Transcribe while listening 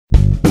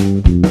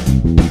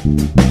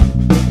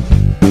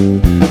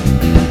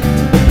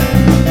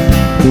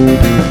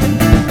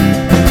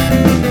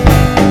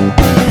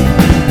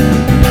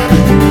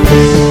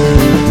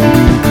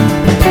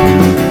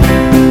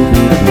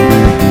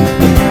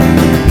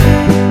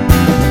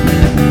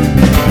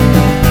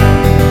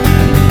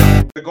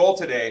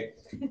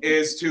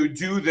is to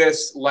do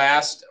this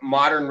last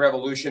modern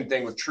revolution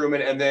thing with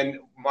Truman. And then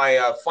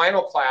my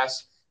final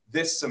class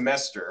this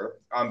semester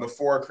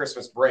before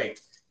Christmas break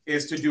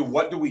is to do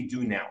what do we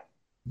do now?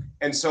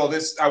 And so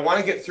this, I want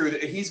to get through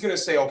that. He's going to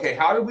say, okay,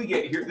 how did we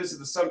get here? This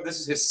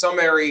is his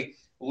summary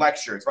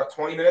lecture. It's about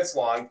 20 minutes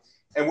long.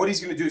 And what he's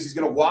going to do is he's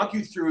going to walk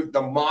you through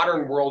the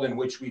modern world in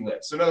which we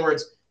live. So in other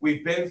words,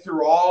 we've been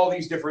through all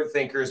these different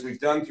thinkers. We've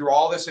done through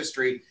all this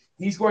history.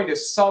 He's going to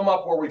sum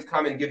up where we've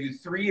come and give you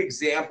three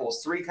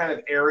examples, three kind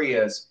of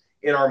areas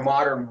in our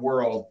modern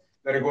world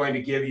that are going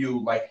to give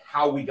you like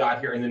how we got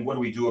here and then what do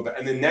we do about it.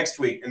 And then next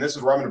week, and this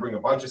is where I'm going to bring a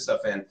bunch of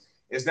stuff in,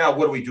 is now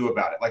what do we do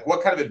about it? Like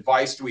what kind of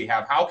advice do we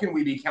have? How can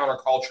we be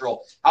countercultural?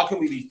 How can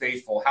we be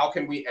faithful? How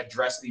can we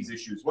address these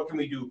issues? What can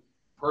we do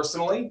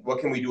personally? What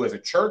can we do as a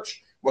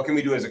church? What can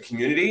we do as a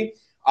community?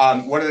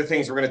 One of the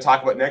things we're going to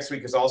talk about next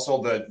week is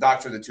also the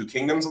doctrine of the two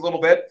kingdoms a little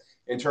bit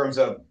in terms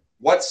of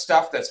what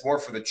stuff that's more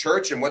for the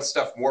church and what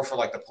stuff more for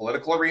like the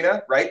political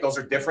arena, right? Those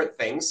are different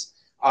things.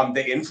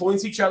 They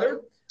influence each other.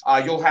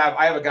 I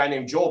have a guy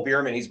named Joel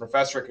Bierman. He's a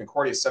professor at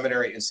Concordia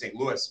Seminary in St.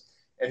 Louis,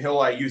 and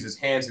he'll use his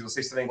hands. He'll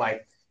say something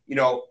like, you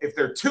know, if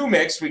they're too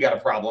mixed, we got a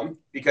problem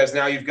because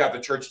now you've got the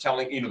church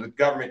telling, you know, the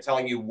government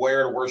telling you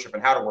where to worship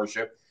and how to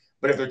worship.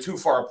 But if they're too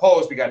far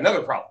opposed, we got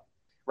another problem,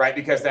 right?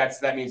 Because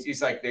that means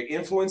it's like they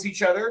influence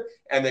each other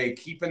and they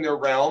keep in their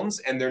realms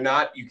and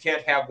you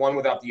can't have one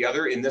without the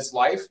other in this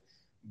life.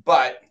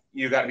 But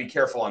you got to be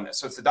careful on this.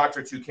 So it's the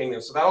doctrine of two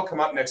kingdoms. So that'll come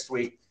up next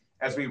week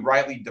as we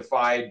rightly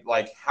divide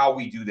like how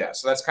we do that.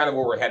 So that's kind of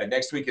where we're headed.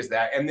 Next week is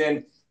that. And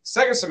then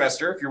second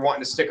semester, if you're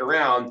wanting to stick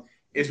around,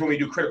 is when we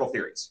do critical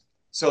theories.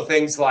 So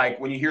things like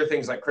when you hear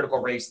things like critical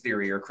race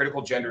theory or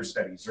critical gender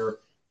studies or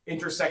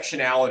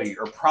intersectionality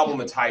or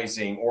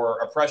problematizing or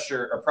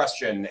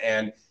oppression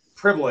and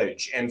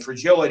privilege and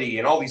fragility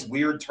and all these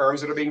weird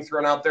terms that are being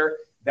thrown out there,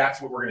 that's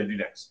what we're going to do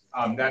next.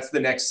 That's the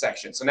next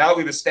section. So now that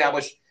we've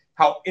established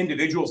how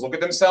individuals look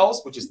at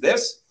themselves, which is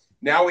this.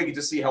 Now we get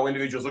to see how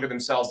individuals look at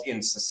themselves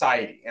in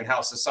society and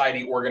how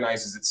society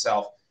organizes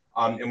itself,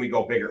 and we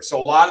go bigger.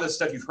 So a lot of the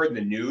stuff you've heard in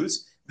the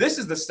news, this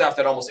is the stuff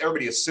that almost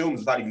everybody assumes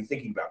without even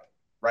thinking about it,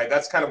 right?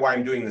 That's kind of why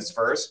I'm doing this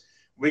first.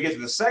 When we get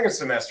to the second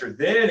semester,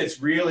 then it's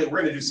really,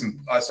 we're going to do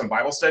some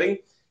Bible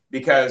study,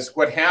 because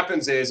what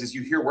happens is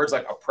you hear words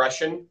like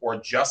oppression or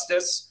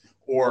justice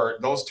or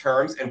those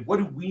terms, and what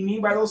do we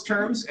mean by those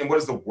terms and what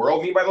does the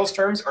world mean by those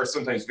terms are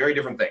sometimes very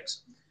different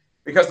things.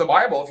 Because the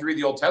Bible, if you read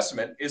the Old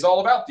Testament, is all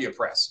about the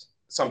oppressed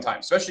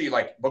sometimes, especially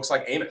like books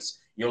like Amos,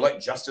 you know,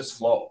 let justice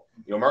flow.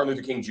 You know, Martin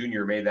Luther King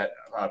Jr. made that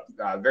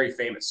very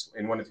famous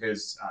in one of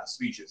his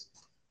speeches.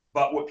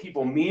 But what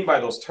people mean by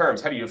those terms,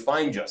 how do you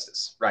define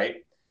justice,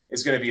 right,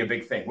 is going to be a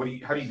big thing.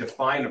 How do you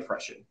define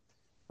oppression,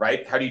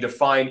 right? How do you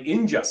define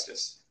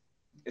injustice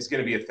is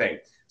going to be a thing.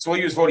 So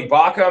we'll use Voddie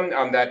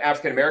Baucham, that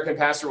African-American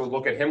pastor. We'll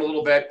look at him a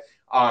little bit.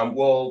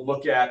 We'll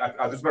look at,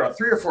 there's about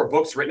 3 or 4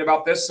 books written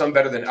about this, some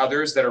better than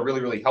others that are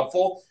really, really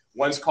helpful.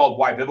 One's called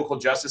Why Biblical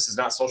Justice is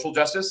Not Social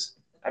Justice.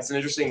 That's an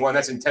interesting one.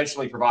 That's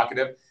intentionally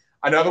provocative.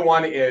 Another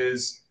one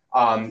is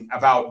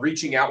about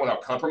reaching out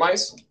without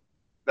compromise.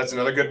 That's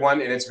another good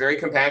one. And it's very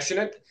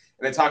compassionate.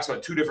 And it talks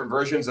about 2 different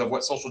versions of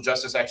what social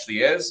justice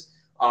actually is.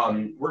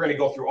 We're going to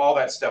go through all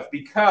that stuff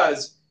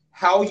because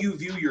how you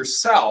view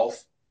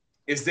yourself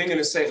is then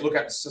going to look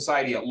at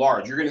society at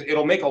large.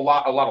 It'll make a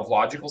lot of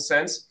logical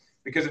sense.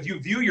 Because if you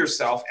view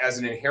yourself as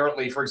an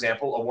inherently, for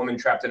example, a woman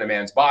trapped in a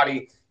man's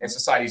body and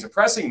society's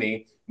oppressing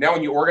me, now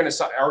when you organize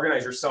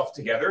yourself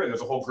together and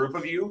there's a whole group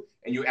of you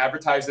and you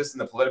advertise this in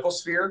the political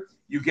sphere,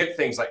 you get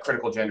things like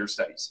critical gender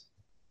studies,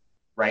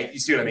 right? You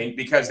see what I mean?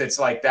 Because it's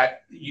like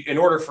that, in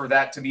order for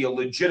that to be a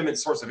legitimate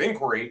source of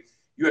inquiry,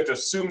 you have to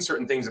assume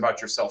certain things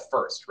about yourself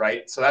first,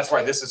 right? So that's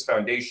why this is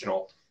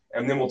foundational.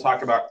 And then we'll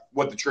talk about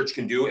what the church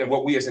can do and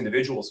what we as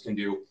individuals can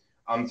do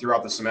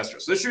throughout the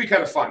semester. So this should be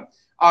kind of fun.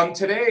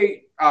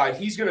 Today,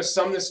 he's going to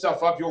sum this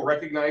stuff up. You'll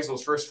recognize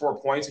those first 4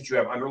 points that you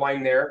have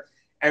underlined there.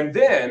 And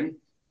then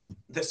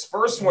this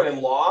first one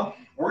in law,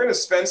 we're going to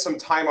spend some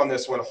time on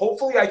this one.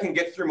 Hopefully I can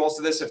get through most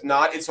of this. If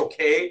not, it's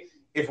okay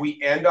if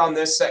we end on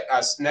this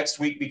next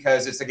week,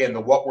 because it's, again,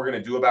 what we're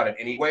going to do about it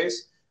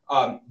anyways.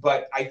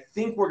 But I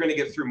think we're going to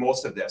get through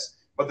most of this.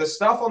 But the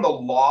stuff on the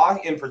law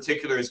in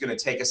particular is going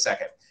to take a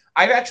second.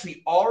 I've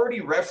actually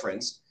already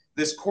referenced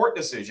this court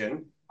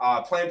decision,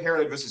 Planned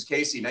Parenthood versus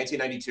Casey,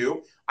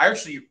 1992. I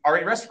actually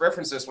already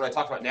referenced this when I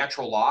talked about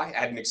natural law. I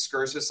had an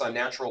excursus on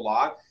natural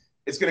law.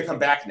 It's going to come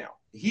back now.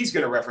 He's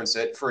going to reference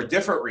it for a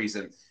different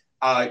reason.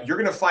 You're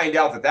going to find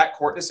out that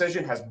court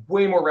decision has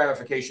way more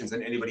ramifications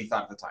than anybody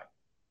thought at the time.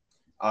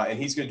 And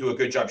he's going to do a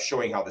good job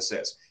showing how this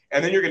is.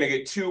 And then you're going to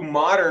get 2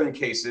 modern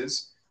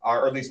cases,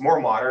 or at least more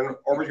modern,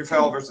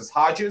 Obergefell versus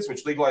Hodges,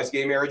 which legalized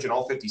gay marriage in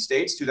all 50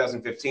 states,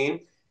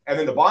 2015. And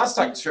then the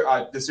Bostock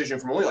decision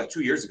from only like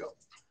 2 years ago.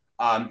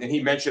 And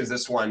he mentions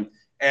this one.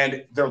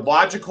 And they're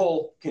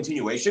logical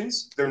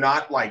continuations. They're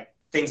not like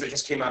things that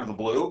just came out of the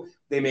blue.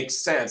 They make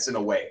sense in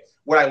a way.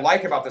 What I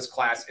like about this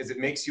class is it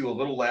makes you a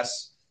little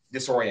less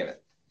disoriented.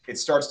 It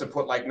starts to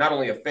put like not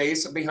only a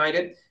face behind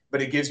it,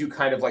 but it gives you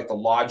kind of like the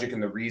logic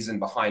and the reason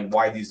behind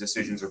why these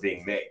decisions are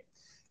being made.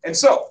 And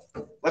so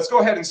let's go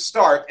ahead and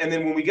start. And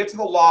then when we get to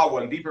the law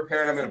one, be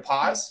prepared. I'm going to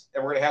pause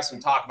and we're going to have some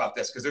talk about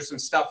this because there's some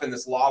stuff in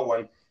this law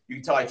one. You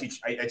can tell I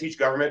teach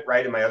government,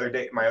 right, in my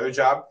other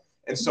job.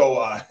 And so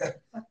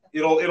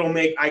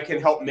I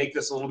can help make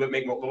this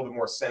make a little bit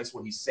more sense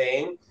what he's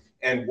saying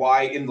and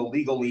why in the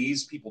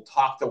legalese people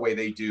talk the way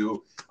they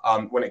do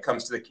when it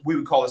comes to we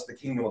would call this the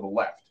kingdom of the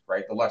left,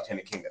 right? The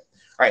left-handed kingdom.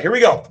 All right, here we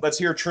go. Let's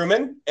hear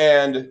Truman,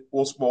 and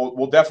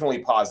we'll definitely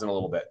pause in a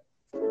little bit.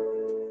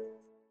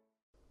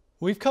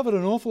 We've covered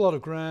an awful lot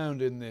of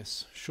ground in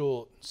this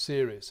short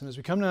series, and as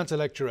we come down to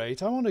Lecture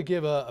 8, I want to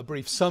give a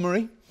brief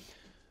summary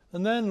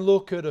and then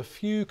look at a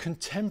few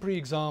contemporary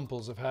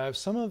examples of how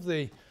some of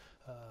the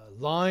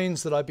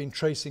lines that I've been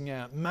tracing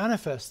out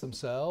manifest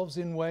themselves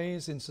in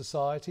ways in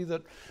society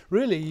that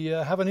really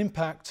have an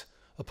impact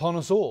upon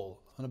us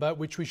all and about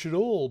which we should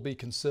all be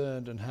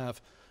concerned and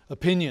have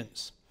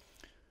opinions.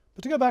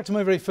 But to go back to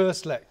my very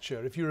first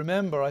lecture, if you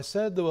remember, I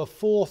said there were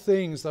 4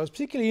 things that I was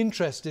particularly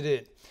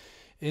interested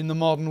in the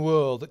modern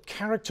world that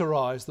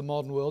characterize the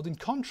modern world in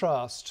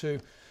contrast to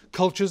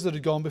cultures that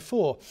had gone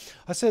before.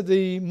 I said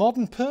the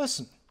modern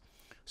person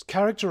is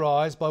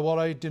characterized by what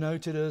I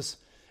denoted as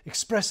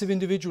expressive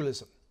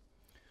individualism.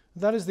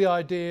 That is the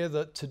idea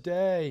that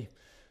today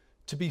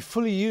to be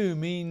fully you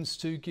means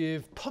to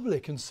give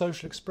public and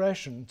social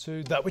expression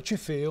to that which you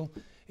feel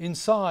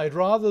inside,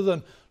 rather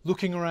than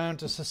looking around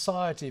to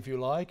society, if you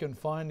like, and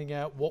finding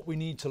out what we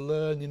need to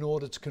learn in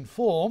order to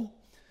conform.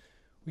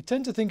 We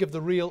tend to think of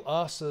the real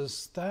us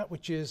as that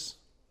which is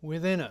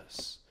within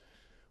us.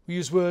 We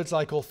use words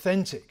like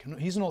authentic.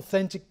 He's an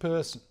authentic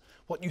person.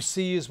 What you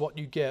see is what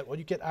you get. What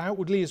you get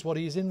outwardly is what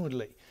he is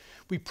inwardly.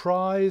 We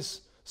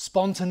prize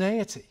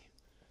spontaneity.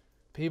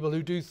 People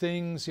who do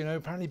things,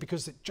 apparently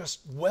because it just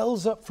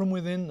wells up from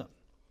within them.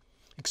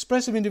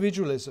 Expressive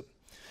individualism.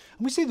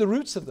 And we see the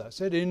roots of that,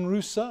 said in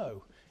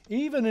Rousseau.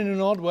 Even in an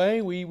odd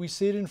way, we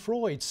see it in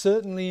Freud,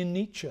 certainly in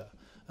Nietzsche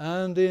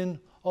and in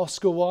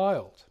Oscar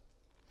Wilde.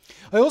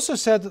 I also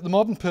said that the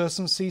modern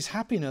person sees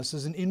happiness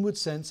as an inward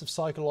sense of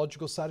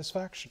psychological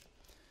satisfaction.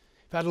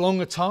 If I had a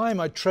longer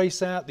time, I'd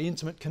trace out the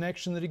intimate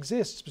connection that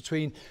exists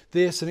between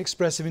this and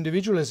expressive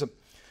individualism.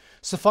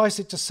 Suffice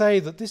it to say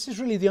that this is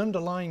really the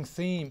underlying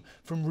theme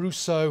from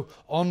Rousseau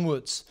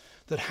onwards,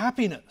 that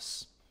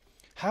happiness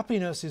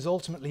is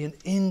ultimately an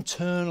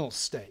internal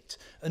state,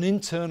 an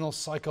internal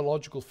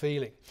psychological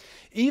feeling.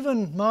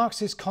 Even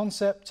Marx's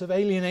concept of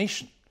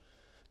alienation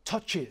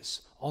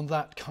touches on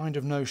that kind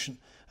of notion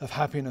of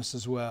happiness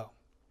as well.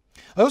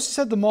 I also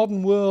said the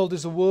modern world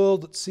is a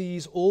world that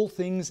sees all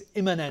things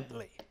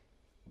immanently.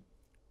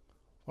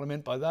 What I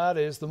meant by that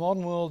is the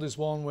modern world is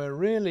one where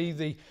really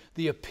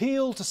the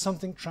appeal to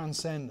something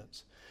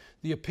transcendent,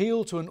 the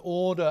appeal to an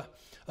order,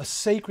 a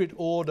sacred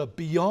order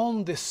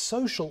beyond this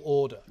social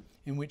order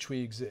in which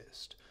we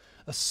exist,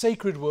 a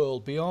sacred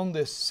world beyond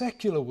this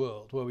secular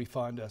world where we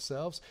find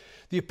ourselves,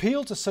 the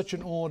appeal to such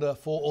an order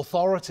for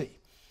authority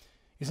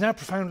is now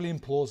profoundly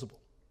implausible.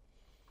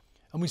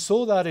 And we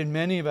saw that in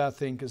many of our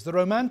thinkers. The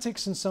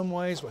Romantics in some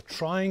ways were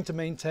trying to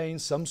maintain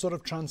some sort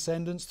of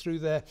transcendence through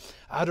their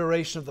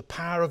adoration of the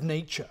power of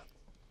nature.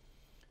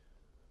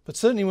 But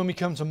certainly when we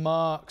come to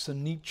Marx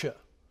and Nietzsche,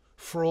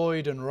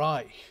 Freud and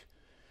Reich,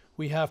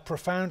 we have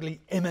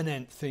profoundly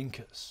immanent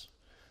thinkers.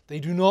 They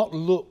do not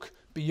look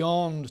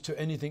beyond to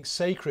anything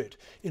sacred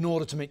in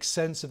order to make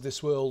sense of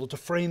this world or to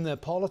frame their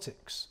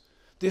politics.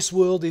 This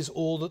world is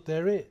all that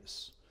there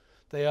is.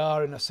 They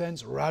are, in a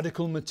sense,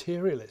 radical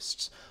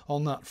materialists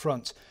on that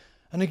front.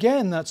 And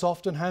again, that's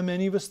often how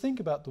many of us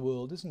think about the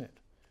world, isn't it?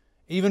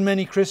 Even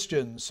many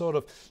Christians sort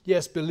of,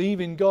 yes,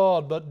 believe in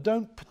God, but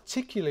don't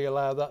particularly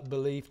allow that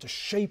belief to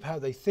shape how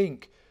they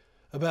think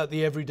about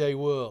the everyday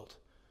world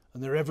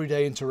and their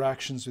everyday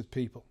interactions with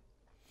people.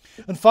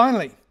 And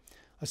finally,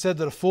 I said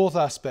that a 4th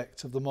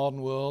aspect of the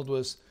modern world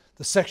was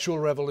the sexual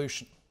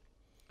revolution.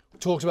 We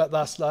talked about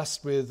that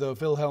last with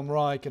Wilhelm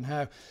Reich and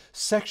how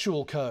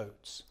sexual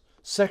codes,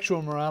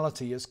 sexual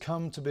morality has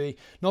come to be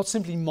not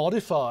simply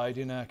modified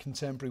in our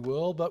contemporary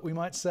world, but we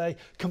might say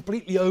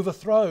completely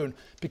overthrown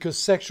because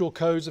sexual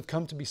codes have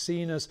come to be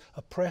seen as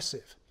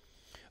oppressive,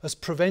 as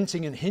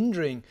preventing and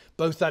hindering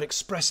both that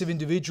expressive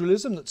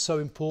individualism that's so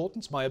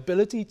important, my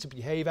ability to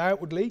behave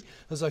outwardly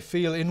as I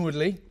feel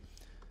inwardly,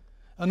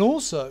 and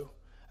also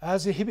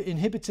as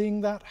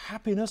inhibiting that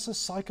happiness as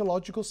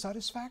psychological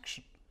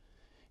satisfaction.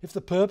 If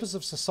the purpose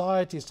of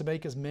society is to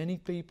make as many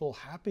people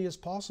happy as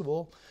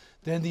possible,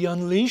 then the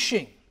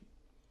unleashing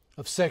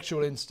of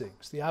sexual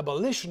instincts, the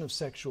abolition of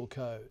sexual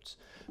codes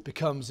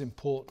becomes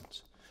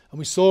important. And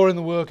we saw in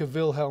the work of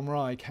Wilhelm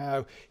Reich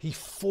how he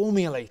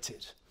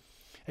formulated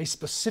a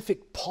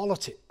specific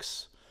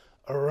politics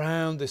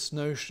around this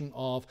notion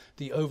of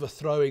the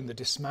overthrowing, the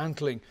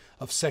dismantling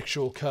of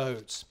sexual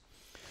codes.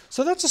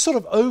 So that's a sort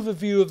of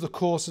overview of the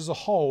course as a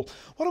whole.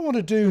 What I want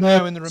to do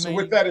now in the remaining...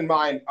 So with that in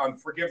mind,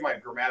 forgive my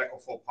grammatical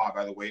faux pas,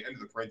 by the way, into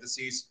the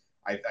parentheses.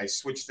 I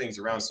switched things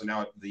around, so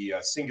now the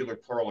singular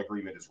plural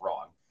agreement is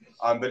wrong.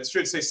 But it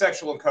should say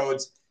sexual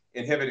codes.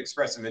 inhibit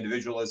expressive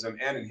individualism,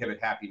 and inhibit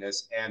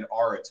happiness, and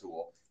are a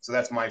tool. So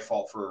that's my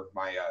fault for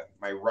my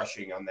my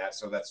rushing on that.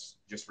 So that's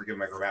just forgive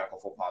my grammatical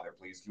faux pas there,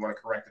 please. If you want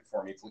to correct it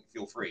for me,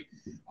 feel free.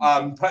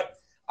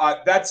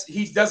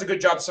 He does a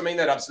good job summing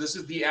that up. So this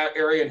is the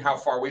area and how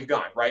far we've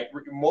gone, right?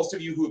 Most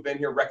of you who have been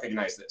here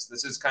recognize this.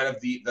 This is kind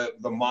of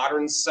the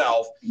modern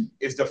self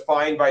is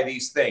defined by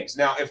these things.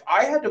 Now, if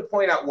I had to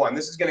point out one,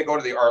 this is going to go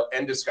to our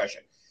end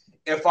discussion.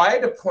 If I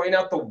had to point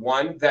out the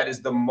one that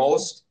is the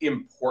most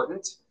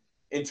important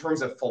in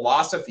terms of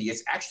philosophy,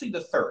 it's actually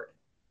the third.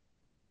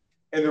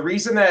 And the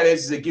reason that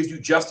is it gives you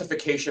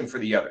justification for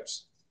the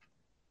others.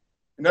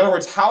 In other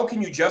words, how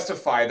can you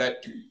justify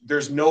that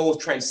there's no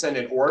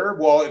transcendent order?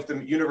 Well, if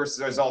the universe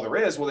is all there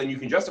is, well, then you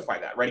can justify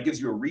that, right? It gives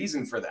you a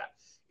reason for that.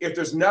 If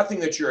there's nothing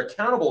that you're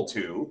accountable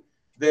to,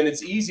 then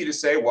it's easy to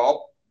say,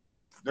 well,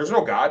 there's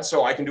no God,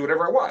 so I can do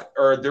whatever I want.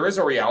 Or there is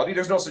a reality.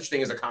 There's no such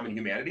thing as a common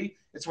humanity.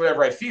 It's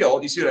whatever I feel.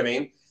 Do you see what I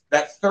mean?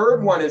 That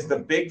third one is the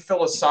big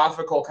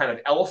philosophical kind of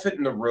elephant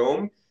in the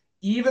room,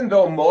 even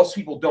though most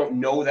people don't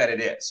know that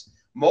it is.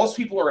 Most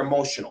people are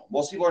emotional.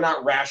 Most people are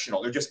not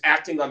rational. They're just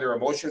acting on their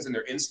emotions and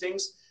their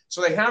instincts. So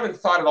they haven't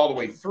thought it all the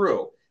way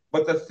through.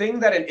 But the thing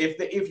that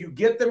if you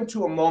get them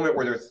to a moment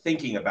where they're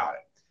thinking about it,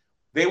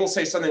 they will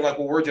say something like,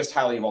 well, we're just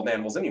highly evolved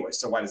animals anyway,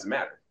 so why does it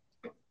matter?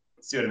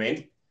 See what I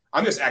mean?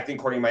 I'm just acting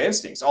according to my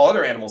instincts. All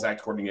other animals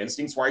act according to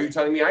instincts. Why are you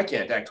telling me I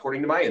can't act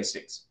according to my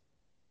instincts?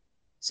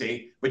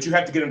 See? But you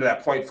have to get into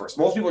that point first.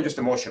 Most people are just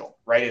emotional,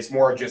 right? It's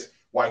more just,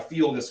 well, I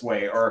feel this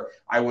way, or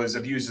I was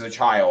abused as a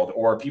child,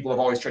 or people have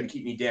always tried to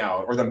keep me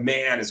down, or the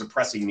man is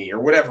oppressing me, or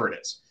whatever it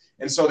is.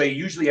 And so they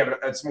usually have,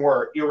 it's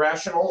more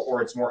irrational,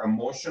 or it's more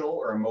emotional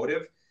or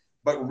emotive.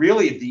 But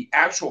really, the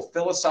actual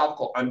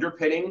philosophical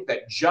underpinning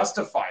that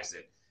justifies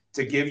it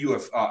to give you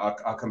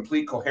a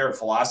complete coherent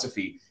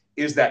philosophy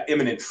is that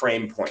immanent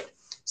frame point.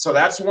 So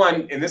that's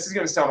one, and this is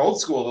going to sound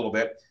old school a little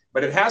bit,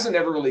 but it hasn't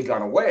ever really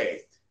gone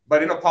away.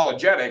 But in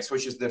apologetics,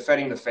 which is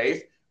defending the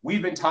faith,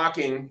 we've been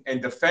talking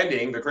and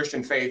defending the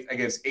Christian faith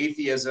against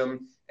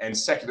atheism and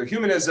secular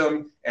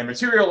humanism and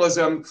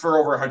materialism for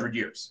over 100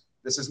 years.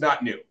 This is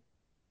not new.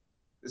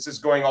 This is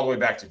going all the way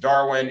back to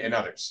Darwin and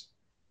others.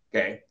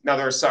 Okay. Now,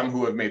 there are some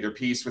who have made their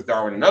peace with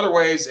Darwin in other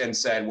ways and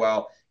said,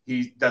 well,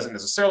 he doesn't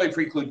necessarily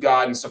preclude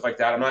God and stuff like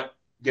that. I'm not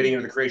getting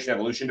into the creation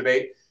evolution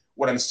debate.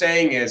 What I'm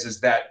saying is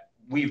that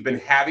we've been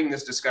having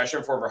this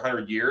discussion for over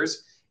 100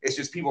 years. It's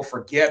just people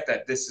forget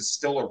that this is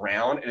still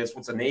around, and it's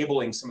what's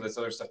enabling some of this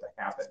other stuff to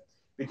happen.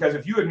 Because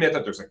if you admit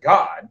that there's a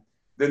God,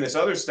 then this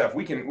other stuff,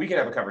 we can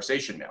have a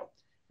conversation now.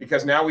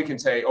 Because now we can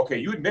say, okay,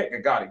 you admit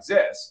that God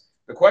exists.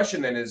 The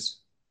question then is,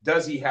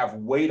 does he have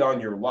weight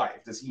on your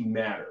life? Does he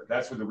matter?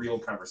 That's where the real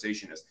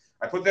conversation is.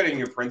 I put that in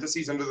your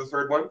parentheses under the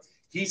third one.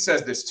 He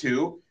says this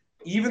too.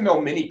 Even though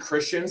many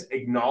Christians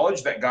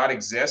acknowledge that God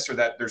exists or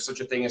that there's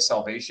such a thing as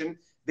salvation,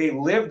 they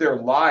live their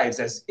lives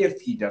as if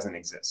he doesn't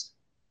exist.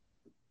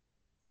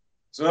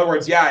 So in other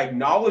words, yeah, I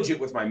acknowledge it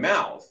with my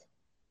mouth,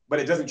 but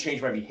it doesn't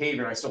change my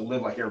behavior, and I still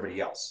live like everybody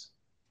else.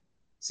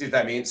 See what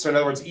that means? So in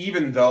other words,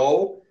 even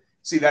though,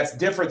 see, that's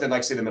different than,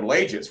 like, say, the Middle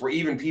Ages, where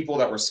even people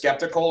that were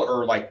skeptical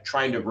or like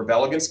trying to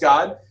rebel against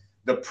God,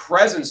 the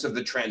presence of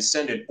the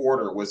transcendent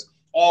order was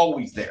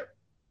always there.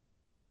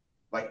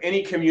 Like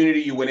any community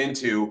you went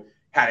into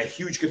had a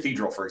huge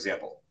cathedral, for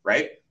example,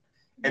 right?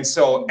 And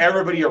so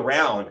everybody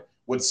around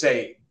would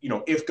say, you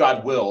know, if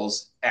God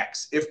wills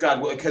X, if God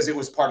will, because it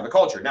was part of the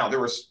culture. Now,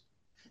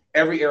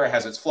 every era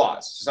has its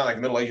flaws. It's not like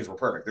the Middle Ages were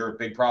perfect. There were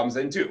big problems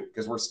then too,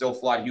 because we're still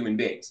flawed human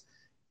beings.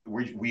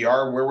 We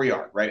are where we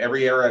are, right?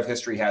 Every era of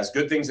history has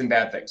good things and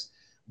bad things.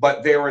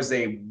 But there is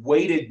a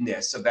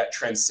weightedness of that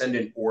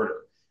transcendent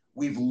order.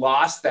 We've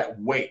lost that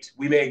weight.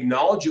 We may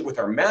acknowledge it with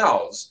our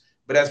mouths,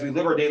 but as we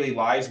live our daily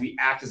lives, we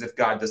act as if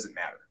God doesn't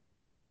matter.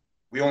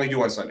 We only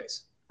do on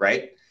Sundays,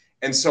 right?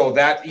 And so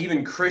that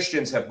even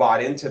Christians have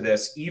bought into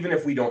this, even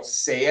if we don't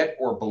say it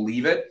or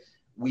believe it,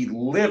 we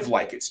live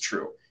like it's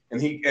true.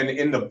 And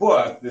in the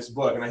book, this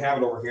book, and I have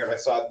it over here, and I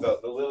saw the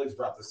Lilies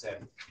brought this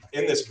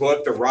in this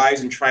book, The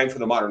Rise and Triumph of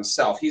the Modern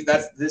Self.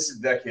 This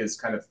is his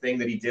kind of thing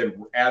that he did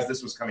as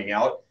this was coming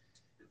out.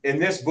 In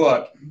this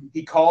book,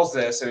 he calls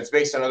this, and it's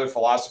based on other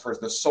philosophers,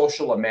 the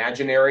social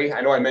imaginary.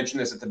 I know I mentioned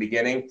this at the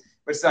beginning,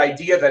 but it's the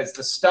idea that it's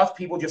the stuff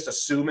people just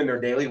assume in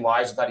their daily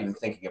lives without even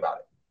thinking about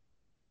it.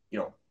 You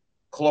know,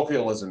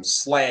 colloquialism,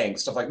 slang,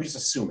 stuff like we just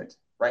assume it.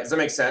 Right? Does that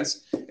make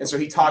sense? And so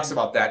he talks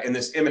about that in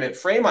this immanent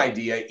frame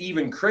idea.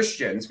 Even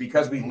Christians,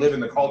 because we live in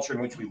the culture in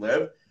which we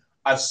live,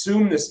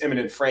 assume this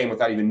immanent frame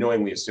without even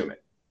knowing we assume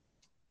it.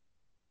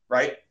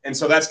 Right? And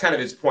so that's kind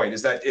of his point,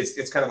 is that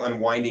it's kind of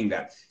unwinding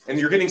that. And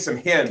you're getting some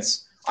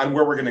hints on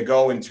where we're going to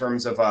go in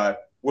terms of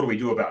what do we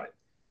do about it.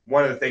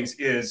 One of the things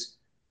is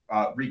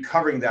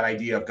recovering that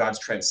idea of God's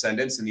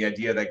transcendence and the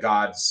idea that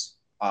God's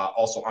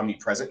also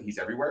omnipresent. He's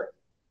everywhere.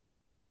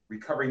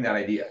 Recovering that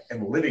idea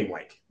and living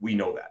like we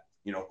know that.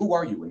 You know, who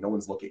are you when no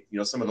one's looking? You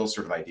know, some of those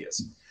sort of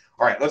ideas.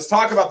 All right, let's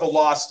talk about the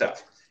law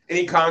stuff.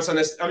 Any comments on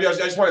this? I mean, I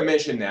just want to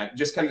mention that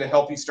just kind of to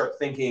help you start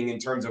thinking in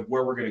terms of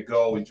where we're going to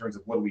go in terms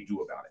of what do we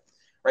do about it.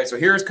 All right, so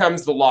here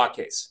comes the law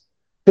case.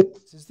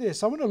 is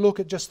this. I want to look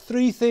at just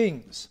three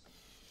things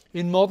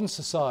in modern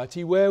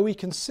society where we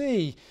can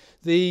see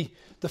the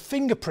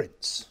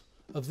fingerprints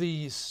of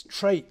these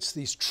traits,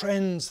 these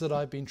trends that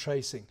I've been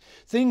tracing.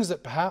 Things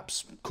that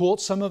perhaps caught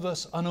some of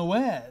us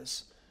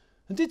unawares,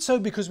 and did so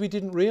because we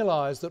didn't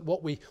realize that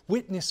what we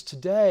witness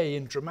today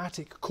in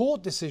dramatic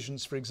court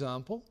decisions, for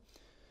example,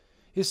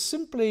 is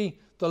simply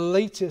the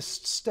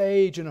latest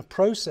stage in a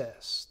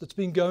process that's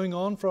been going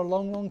on for a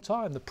long, long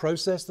time, the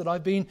process that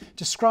I've been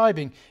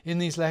describing in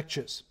these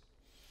lectures.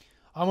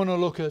 I want to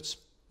look at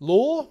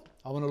law,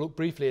 I want to look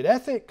briefly at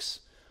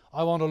ethics,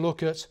 I want to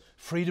look at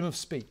freedom of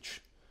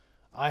speech.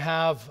 I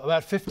have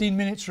about 15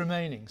 minutes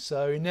remaining,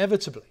 so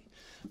inevitably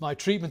my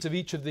treatment of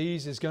each of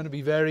these is going to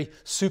be very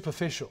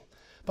superficial.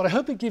 But I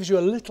hope it gives you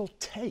a little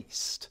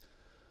taste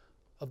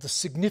of the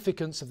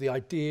significance of the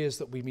ideas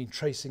that we've been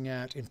tracing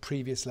out in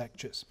previous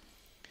lectures.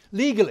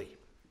 Legally,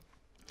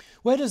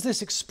 where does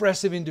this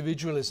expressive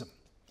individualism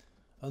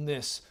and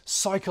this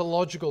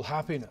psychological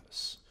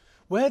happiness,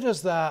 where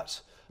does that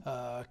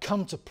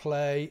come to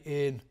play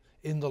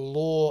in the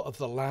law of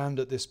the land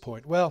at this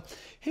point? Well,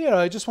 here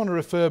I just want to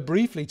refer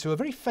briefly to a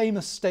very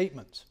famous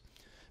statement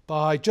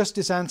by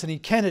Justice Anthony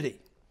Kennedy,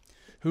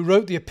 who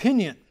wrote the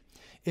opinion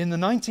in the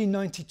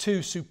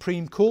 1992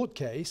 Supreme Court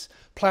case,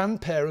 Planned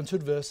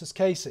Parenthood versus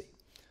Casey.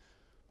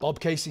 Bob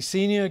Casey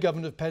Sr.,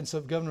 Governor of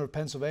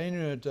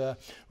Pennsylvania, had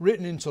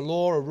written into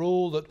law a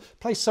rule that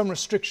placed some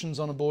restrictions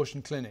on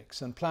abortion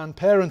clinics, and Planned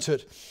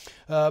Parenthood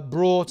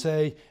brought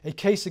a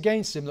case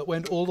against him that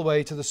went all the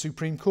way to the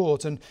Supreme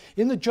Court. And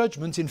in the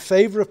judgment in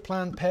favor of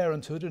Planned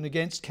Parenthood and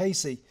against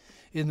Casey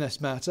in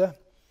this matter,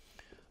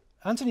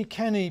 Anthony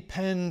Kennedy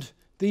penned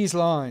these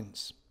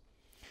lines: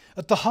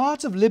 "At the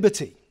heart of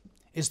liberty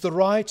is the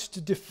right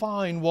to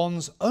define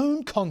one's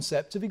own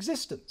concept of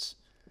existence,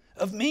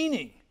 of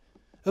meaning,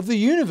 of the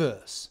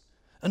universe,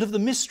 and of the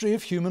mystery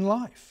of human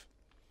life.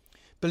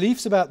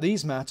 Beliefs about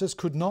these matters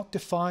could not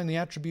define the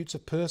attributes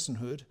of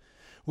personhood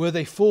were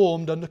they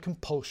formed under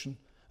compulsion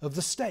of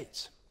the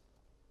state."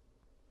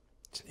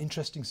 It's an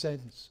interesting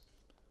sentence,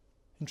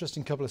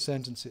 interesting couple of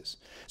sentences.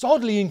 It's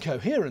oddly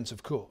incoherent,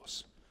 of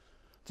course.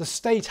 The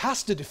state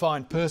has to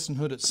define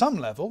personhood at some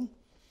level.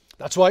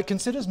 That's why it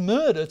considers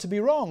murder to be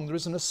wrong. There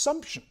is an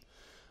assumption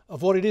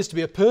of what it is to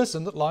be a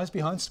person that lies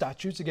behind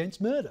statutes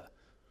against murder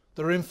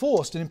that are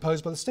enforced and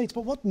imposed by the states.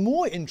 But what's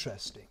more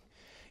interesting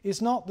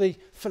is not the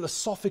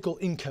philosophical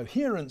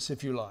incoherence,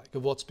 if you like,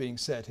 of what's being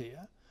said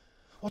here.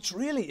 What's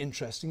really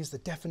interesting is the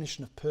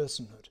definition of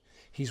personhood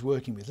he's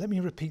working with. Let me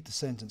repeat the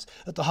sentence.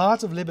 At the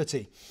heart of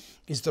liberty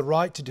is the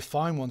right to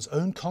define one's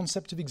own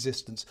concept of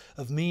existence,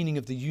 of meaning,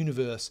 of the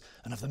universe,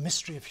 and of the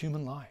mystery of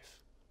human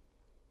life.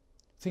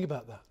 Think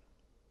about that.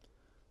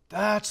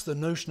 That's the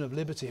notion of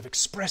liberty, of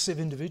expressive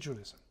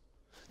individualism.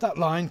 That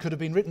line could have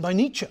been written by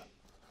Nietzsche,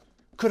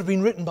 could have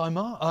been written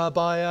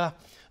by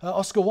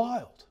Oscar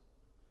Wilde,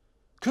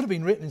 could have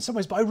been written in some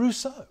ways by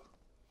Rousseau.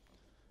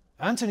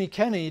 Anthony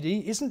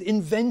Kennedy isn't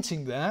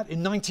inventing that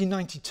in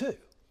 1992.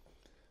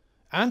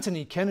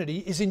 Anthony Kennedy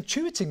is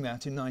intuiting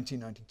that in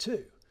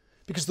 1992,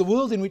 because the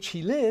world in which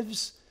he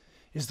lives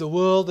is the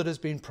world that has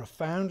been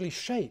profoundly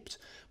shaped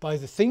by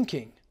the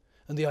thinking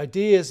and the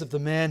ideas of the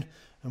men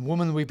and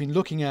women we've been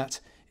looking at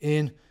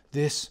in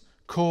this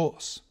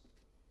course.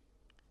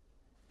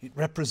 It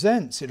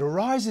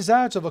arises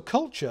out of a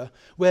culture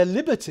where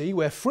liberty,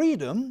 where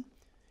freedom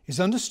is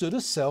understood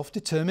as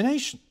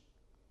self-determination,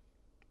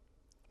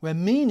 where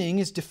meaning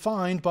is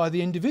defined by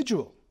the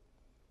individual,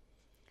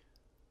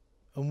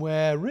 and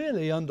where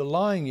really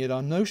underlying it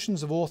are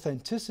notions of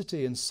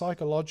authenticity and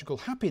psychological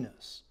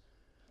happiness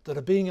that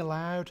are being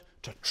allowed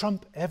to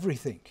trump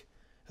everything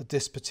at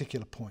this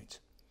particular point.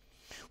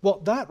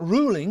 What that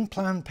ruling,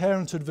 Planned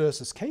Parenthood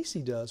versus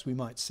Casey, does, we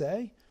might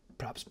say,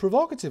 perhaps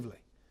provocatively,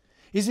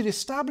 is it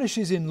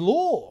establishes in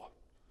law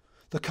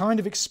the kind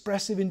of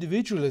expressive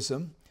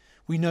individualism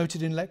we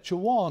noted in Lecture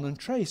 1 and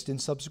traced in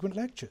subsequent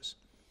lectures.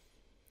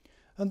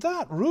 And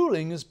that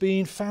ruling has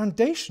been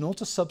foundational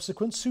to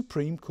subsequent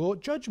Supreme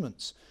Court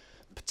judgments,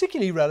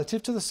 particularly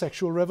relative to the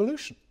sexual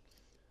revolution.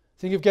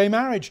 Think of gay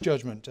marriage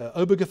judgment,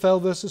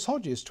 Obergefell versus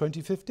Hodges,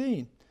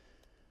 2015.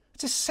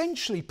 It's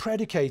essentially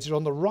predicated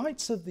on the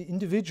rights of the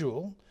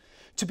individual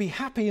to be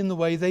happy in the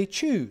way they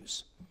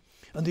choose,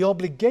 and the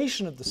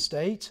obligation of the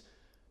state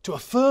to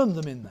affirm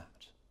them in that.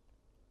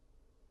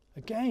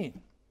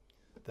 Again,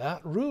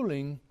 that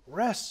ruling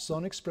rests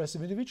on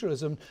expressive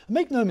individualism. And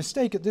make no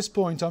mistake, at this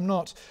point I'm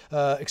not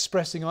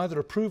expressing either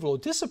approval or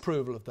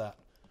disapproval of that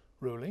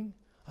ruling.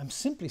 I'm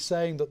simply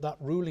saying that that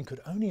ruling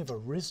could only have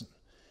arisen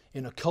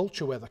in a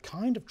culture where the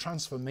kind of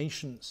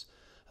transformations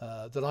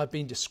that I've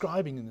been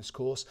describing in this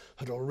course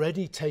had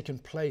already taken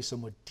place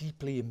and were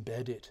deeply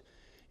embedded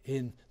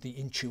in the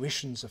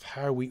intuitions of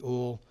how we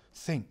all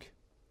think.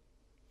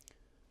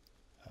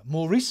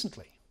 More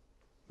recently,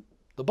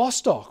 the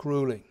Bostock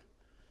ruling,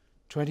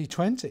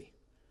 2020.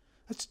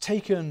 That's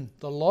taken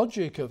the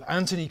logic of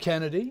Anthony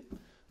Kennedy,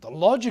 the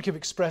logic of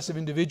expressive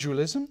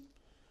individualism,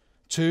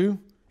 to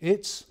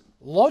its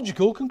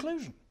logical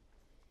conclusion.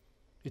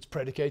 It's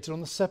predicated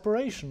on the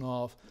separation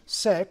of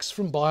sex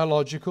from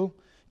biological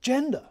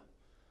gender.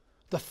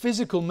 The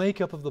physical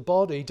makeup of the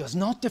body does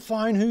not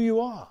define who you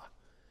are.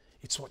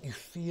 It's what you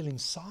feel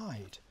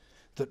inside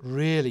that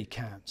really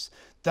counts.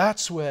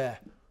 That's where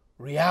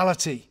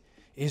reality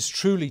is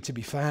truly to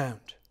be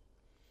found.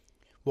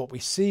 What we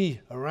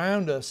see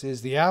around us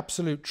is the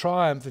absolute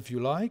triumph, if you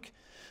like,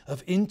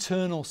 of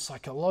internal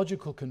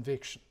psychological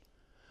conviction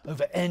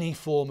over any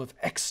form of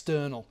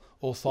external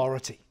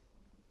authority.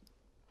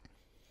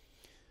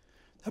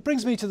 That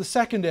brings me to the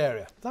second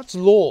area. That's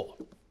law.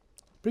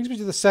 Brings me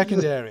to the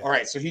second area. All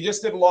right, so he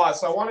just did law.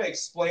 So I want to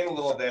explain a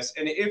little of this.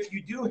 And if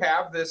you do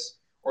have this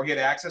or get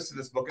access to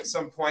this book at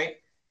some point,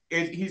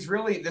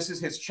 this is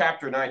his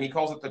chapter 9. He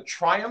calls it The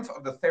Triumph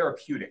of the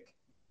Therapeutic,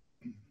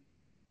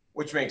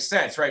 which makes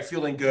sense, right?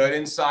 Feeling good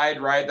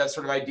inside, right? That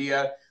sort of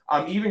idea.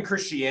 Even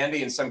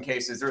Christianity, in some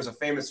cases, there's a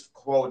famous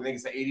quote, I think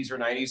it's the 80s or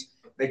 90s.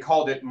 They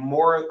called it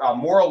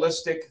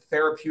moralistic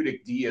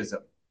therapeutic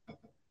deism,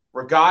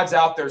 where God's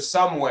out there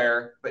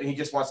somewhere, but he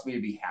just wants me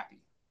to be happy.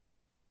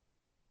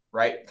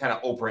 Right? Kind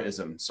of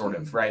Oprahism, sort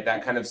of, right?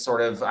 That kind of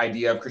sort of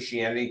idea of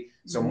Christianity.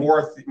 So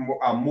more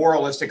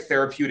moralistic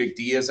therapeutic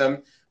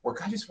deism, where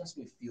God just wants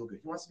me to feel good.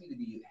 He wants me to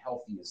be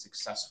healthy and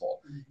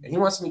successful. And he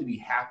wants me to be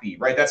happy,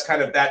 right? That's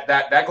kind of that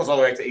goes all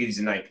the way back to the 80s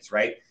and 90s,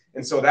 right?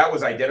 And so that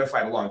was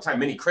identified a long time.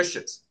 Many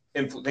Christians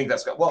think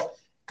that's God. Well,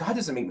 God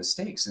doesn't make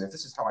mistakes. And if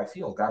this is how I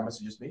feel, God must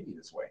have just made me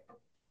this way.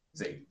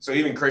 See? So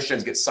even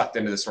Christians get sucked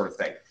into this sort of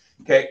thing.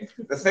 Okay.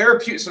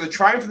 So the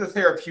triumph of the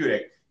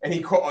therapeutic, and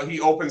he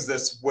opens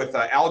this with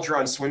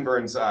Algernon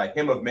Swinburne's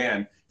Hymn of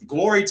Man.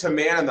 Glory to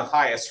man in the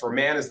highest, for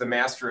man is the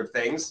master of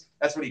things.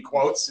 That's what he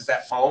quotes, is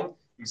that poem.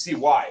 You see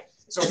why.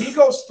 So he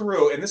goes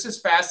through, and this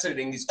is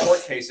fascinating, these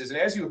court cases. And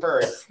as you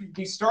heard,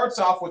 he starts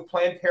off with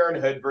Planned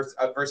Parenthood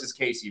versus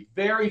Casey.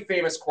 Very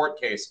famous court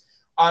case.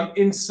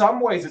 In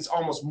some ways, it's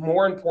almost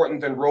more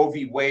important than Roe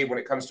v. Wade when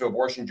it comes to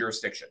abortion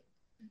jurisdiction.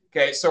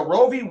 Okay, so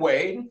Roe v.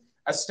 Wade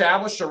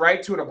established a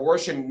right to an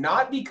abortion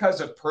not because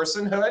of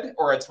personhood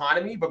or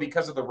autonomy, but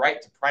because of the right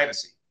to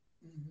privacy.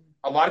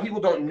 A lot of people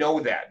don't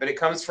know that, but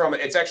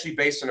it's actually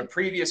based on a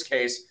previous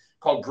case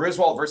called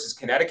Griswold versus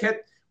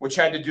Connecticut, which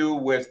had to do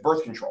with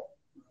birth control.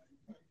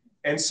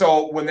 And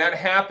so when that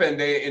happened,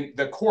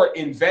 the court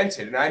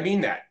invented, and I mean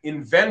that,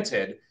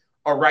 invented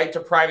a right to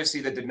privacy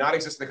that did not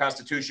exist in the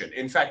Constitution.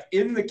 In fact,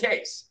 in the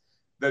case,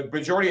 the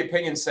majority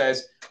opinion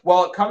says,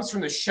 well, it comes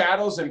from the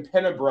shadows and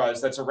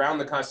penebras that's around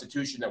the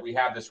Constitution that we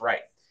have this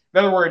right. In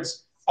other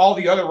words, all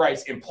the other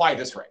rights imply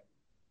this right.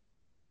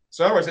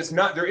 So in other words,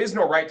 there is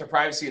no right to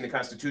privacy in the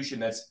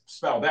Constitution that's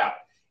spelled out.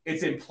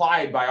 It's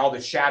implied by all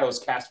the shadows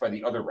cast by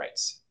the other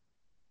rights.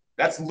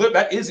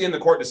 That is in the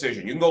court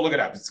decision. You can go look it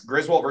up. It's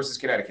Griswold versus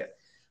Connecticut.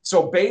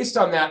 So based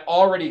on that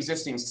already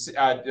existing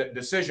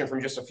decision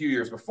from just a few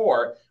years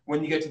before,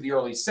 when you get to the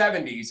early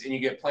 70s and you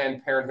get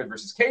Planned Parenthood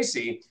versus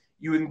Casey,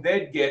 you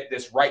then get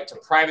this right to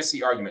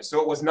privacy argument. So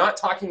it was not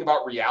talking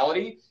about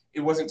reality. It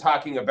wasn't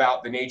talking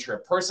about the nature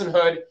of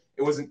personhood.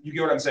 It wasn't, you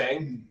get what I'm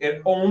saying?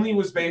 It only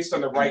was based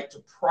on the right to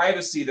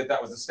privacy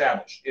that was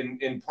established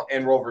in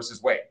Roe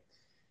versus Wade.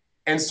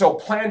 And so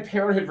Planned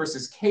Parenthood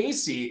versus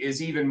Casey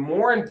is even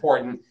more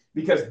important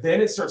because then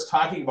it starts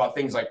talking about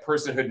things like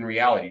personhood and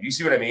reality. Do you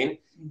see what I mean?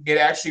 It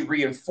actually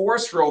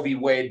reinforced Roe v.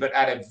 Wade, but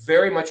at a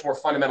very much more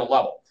fundamental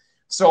level.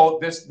 So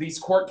these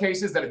court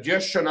cases that have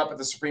just shown up at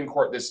the Supreme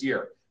Court this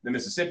year, the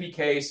Mississippi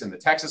case and the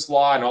Texas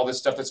law and all this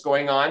stuff that's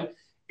going on,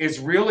 is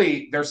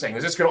really, they're saying,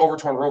 is this going to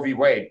overturn Roe v.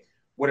 Wade?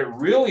 What it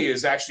really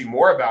is actually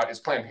more about is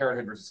Planned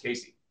Parenthood versus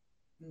Casey.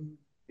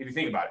 If you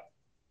think about it.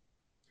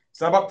 It's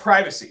not about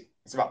privacy.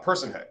 It's about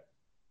personhood.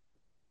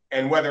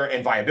 And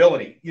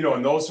viability,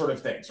 and those sort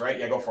of things, right?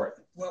 Yeah, go for it.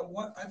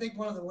 Well, I think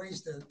one of the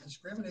ways to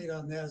discriminate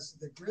on that is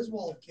the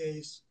Griswold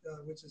case,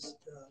 which is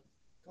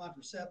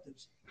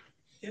contraceptives.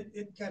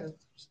 It kind of,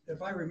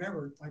 if I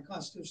remember my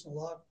constitutional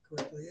law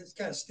correctly, it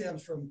kind of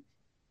stems from,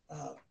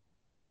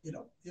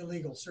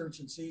 illegal search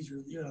and seizure.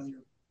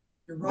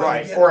 You're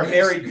right, or a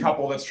married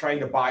couple that's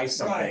trying to buy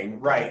something,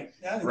 right?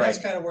 That's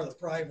kind of where the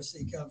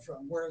privacy comes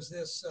from. Whereas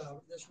this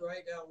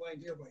right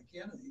outlined here by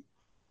Kennedy,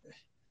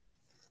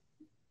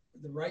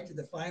 the right to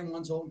define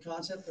one's own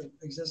concept that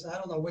exists. I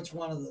don't know which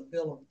one of the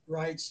Bill of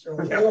Rights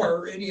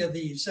or any of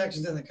the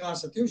sections in the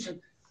Constitution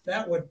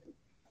that would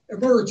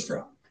emerge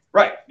from.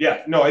 Right.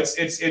 Yeah. No, it's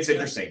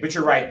interesting. But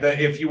you're right.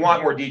 If you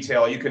want more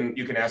detail, you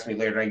can ask me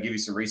later and I can give you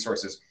some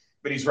resources.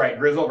 But he's right.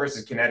 Griswold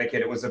versus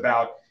Connecticut. It was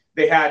about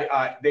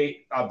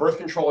birth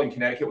control in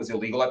Connecticut was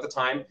illegal at the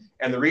time,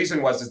 and the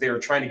reason was they were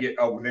trying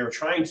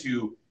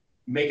to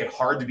make it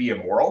hard to be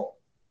immoral.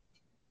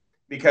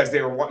 Because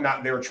they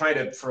were trying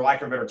to, for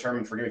lack of a better term,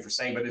 and forgive me for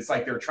saying, but it's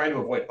like they were trying to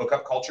avoid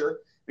hookup culture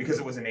because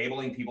it was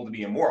enabling people to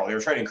be immoral. They were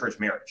trying to encourage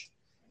marriage.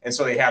 And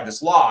so they had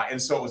this law. And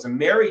so it was a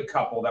married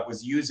couple that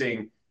was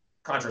using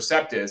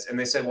contraceptives. And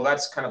they said, well,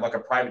 that's kind of like a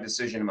private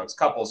decision amongst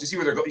couples. You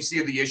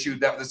see the issue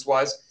that this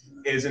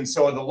is, and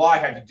so the law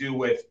had to do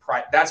with,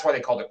 that's why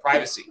they called it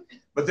privacy.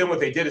 But then what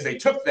they did is they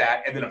took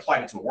that and then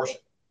applied it to abortion.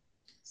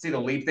 See the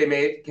leap they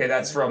made? Okay,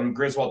 that's from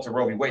Griswold to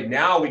Roe v. Wade.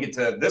 Now we get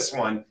to this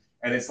one.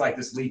 And it's like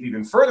this leap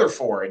even further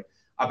forward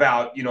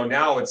about, you know,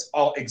 now it's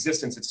all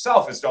existence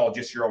itself is all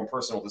just your own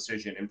personal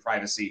decision and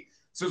privacy.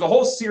 So there's a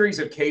whole series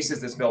of cases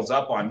this builds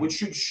up on, which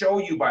should show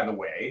you, by the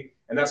way,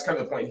 and that's kind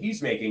of the point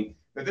he's making,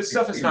 that this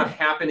stuff is not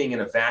happening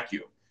in a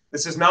vacuum.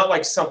 This is not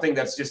like something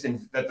that's just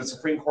that the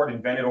Supreme Court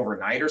invented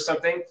overnight or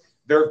something.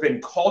 There have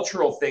been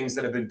cultural things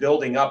that have been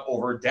building up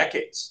over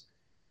decades,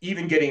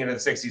 even getting into the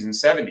 60s and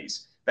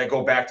 70s, that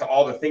go back to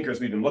all the thinkers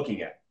we've been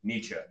looking at.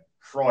 Nietzsche,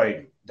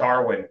 Freud,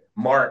 Darwin,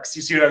 Marx.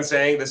 You see what I'm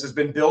saying? This has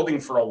been building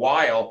for a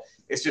while.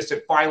 It's just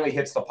it finally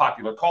hits the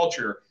popular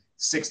culture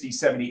 60,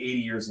 70, 80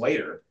 years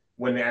later,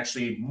 when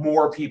actually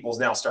more people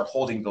now start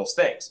holding those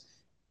things.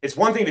 It's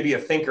one thing to be a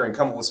thinker and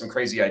come up with some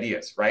crazy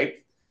ideas,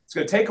 right? It's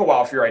going to take a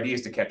while for your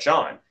ideas to catch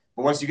on.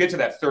 But once you get to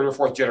that third or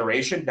fourth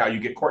generation, now you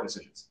get court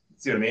decisions.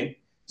 See what I mean?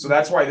 So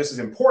that's why this is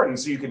important.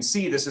 So you can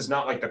see this is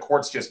not like the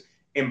courts just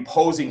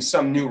imposing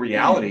some new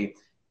reality.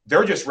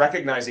 They're just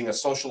recognizing a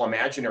social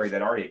imaginary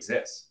that already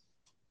exists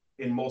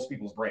in most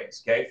people's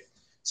brains, okay?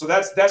 So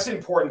that's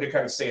important to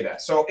kind of say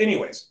that. So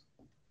anyways,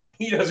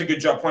 he does a good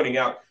job pointing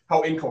out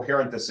how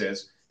incoherent this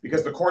is,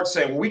 because the court's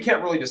saying, well, we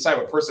can't really decide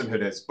what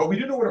personhood is, but we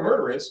do know what a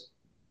murder is.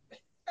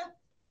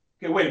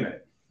 Okay, wait a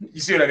minute. You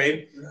see what I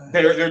mean?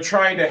 They're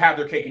trying to have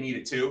their cake and eat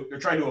it too. They're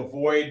trying to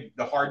avoid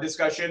the hard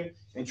discussion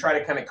and try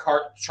to kind of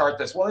chart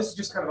this. Well, this is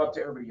just kind of up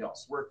to everybody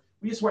else.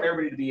 We just want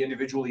everybody to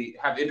be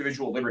have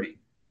individual liberty.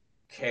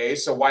 Okay,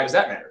 so why does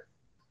that matter?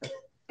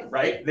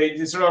 Right?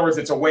 So in other words,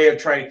 it's a way of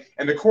trying,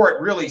 and the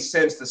court really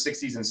since the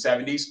 60s and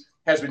 70s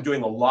has been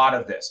doing a lot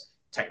of this.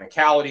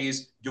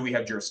 Technicalities, do we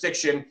have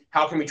jurisdiction?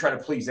 How can we try to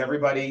please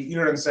everybody? You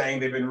know what I'm saying?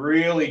 They've been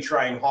really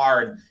trying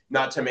hard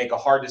not to make a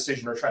hard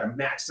decision or try to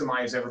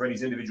maximize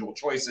everybody's individual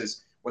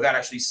choices without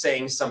actually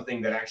saying something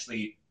that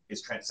actually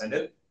is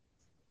transcendent.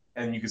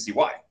 And you can see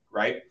why,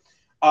 right?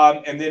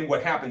 And then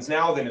what happens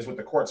now then is what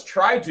the courts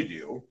tried to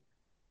do,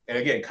 and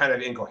again, kind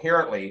of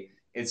incoherently,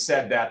 it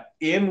said that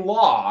in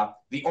law,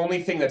 the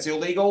only thing that's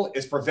illegal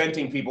is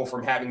preventing people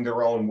from having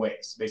their own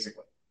ways,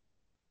 basically.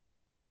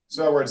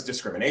 So in other words,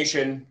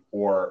 discrimination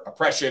or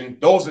oppression,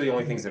 those are the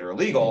only things that are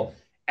illegal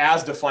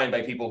as defined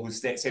by people who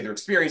say they're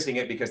experiencing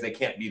it because they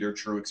can't be their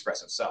true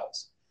expressive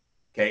selves.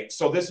 Okay,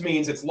 so this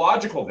means it's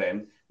logical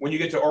then, when you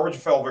get to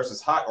Obergefell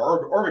versus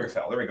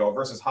Obergefell, there we go,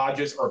 versus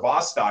Hodges or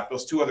Bostock,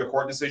 those two other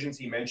court decisions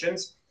he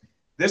mentions.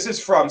 This is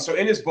from, so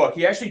in his book,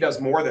 he actually does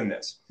more than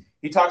this.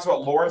 He talks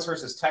about Lawrence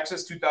versus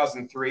Texas,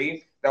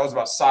 2003. That was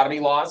about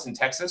sodomy laws in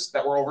Texas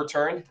that were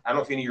overturned. I don't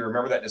know if any of you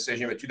remember that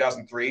decision, but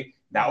 2003,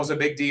 that was a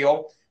big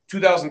deal.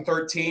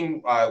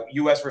 2013,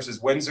 U.S.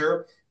 versus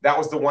Windsor. That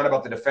was the one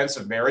about the Defense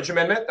of Marriage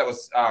Amendment. That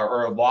was,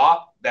 or a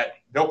law that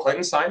Bill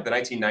Clinton signed, the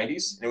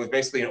 1990s. And it was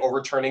basically an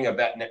overturning of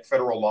that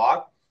federal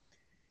law.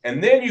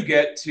 And then you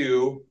get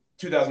to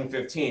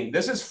 2015.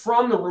 This is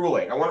from the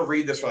ruling. I want to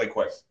read this really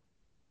quick.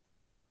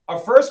 A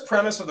first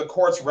premise of the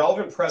court's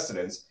relevant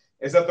precedents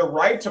is that the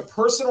right to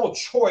personal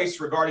choice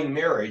regarding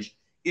marriage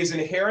is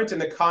inherent in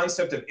the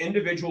concept of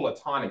individual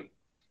autonomy.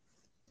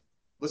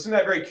 Listen to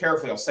that very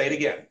carefully. I'll say it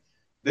again.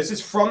 This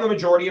is from the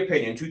majority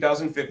opinion,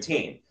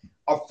 2015.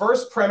 A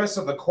first premise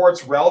of the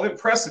court's relevant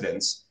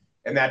precedents,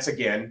 and that's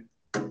again,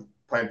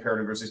 Planned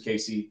Parenthood versus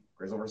Casey,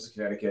 Griswold versus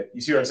Connecticut.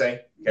 You see what I'm saying?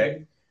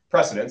 Okay.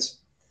 Precedents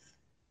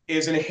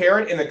is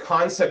inherent in the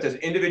concept of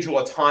individual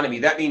autonomy.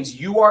 That means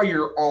you are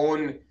your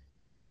own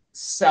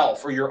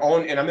self or your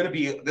own, and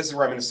this is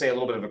where I'm going to say a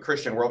little bit of a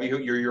Christian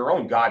worldview. You're your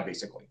own God,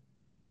 basically.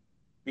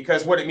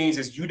 Because what it means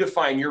is you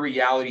define your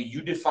reality,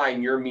 you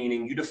define your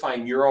meaning, you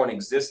define your own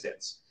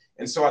existence.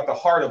 And so at the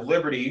heart of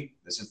liberty,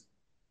 this is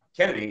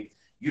Kennedy,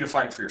 you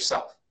define it for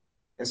yourself.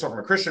 And so from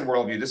a Christian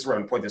worldview, this is where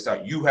I'm going to point this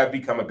out. You have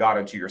become a God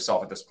unto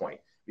yourself at this point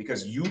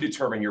because you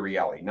determine your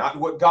reality, not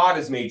what God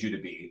has made you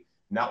to be,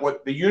 not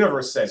what the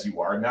universe says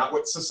you are, not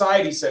what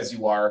society says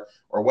you are,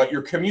 or what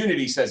your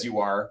community says you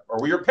are, or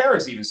what your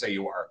parents even say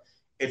you are.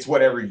 It's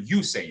whatever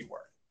you say you are.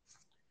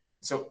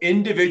 So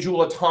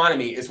individual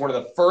autonomy is one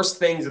of the first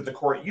things that the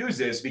court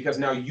uses because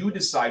now you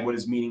decide what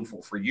is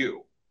meaningful for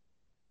you,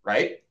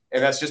 right?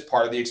 And that's just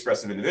part of the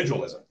expressive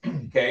individualism,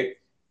 okay?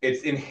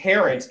 It's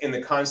inherent in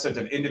the concept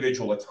of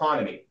individual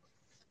autonomy.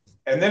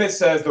 And then it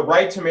says the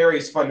right to marry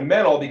is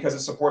fundamental because it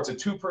supports a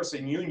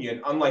two-person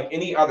union unlike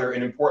any other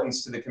in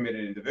importance to the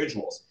committed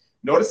individuals.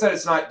 Notice that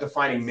it's not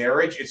defining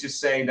marriage. It's just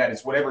saying that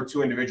it's whatever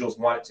two individuals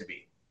want it to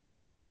be.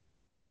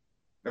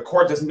 The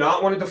court does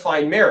not want to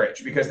define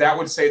marriage because that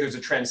would say there's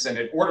a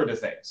transcendent order to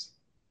things,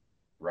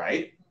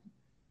 right?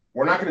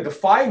 We're not going to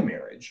define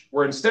marriage.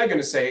 We're instead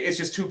going to say it's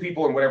just two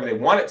people and whatever they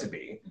want it to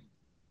be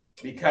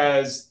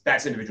because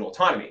that's individual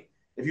autonomy.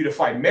 If you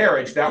define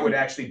marriage, that would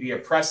actually be a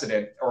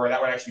precedent, or that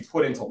would actually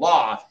put into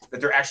law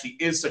that there actually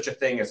is such a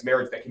thing as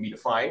marriage that can be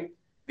defined.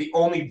 The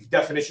only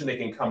definition they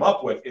can come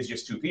up with is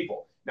just two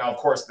people. Now, of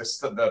course,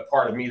 the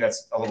part of me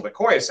that's a little bit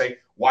coy is say,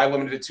 why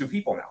limit it to two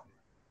people now?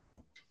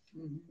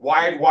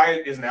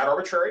 Why isn't that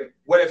arbitrary?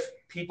 What if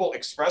people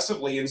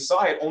expressively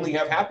inside only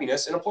have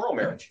happiness in a plural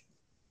marriage?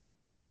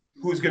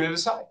 Who's going to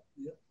decide?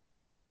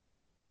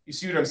 You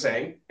see what I'm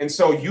saying? And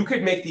so you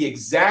could make the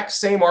exact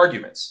same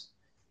arguments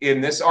in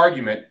this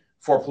argument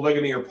for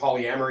polygamy or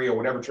polyamory or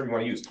whatever term you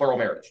want to use, plural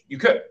marriage. You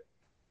could.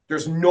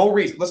 There's no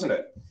reason. Listen to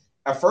it.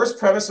 A first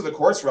premise of the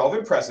court's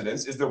relevant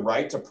precedents is the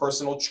right to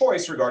personal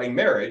choice regarding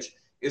marriage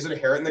is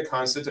inherent in the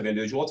concept of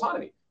individual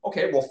autonomy.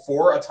 Okay, well,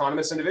 4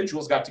 autonomous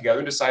individuals got together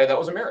and decided that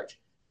was a marriage.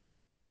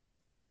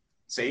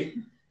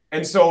 See?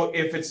 And so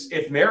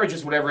if marriage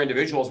is whatever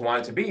individuals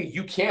want it to be,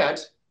 you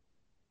can't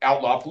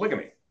outlaw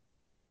polygamy.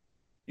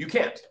 You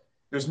can't.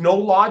 There's no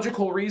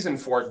logical reason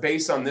for it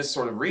based on this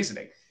sort of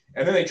reasoning.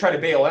 And then they try to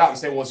bail it out and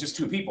say, well, it's just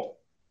 2 people.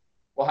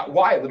 Well,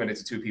 why limit it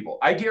to 2 people?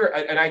 I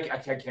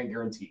can't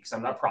guarantee because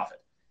I'm not a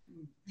prophet.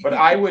 But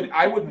I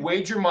would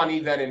wager money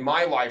that in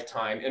my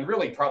lifetime, and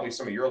really probably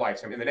some of your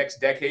lifetime, in the next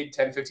decade,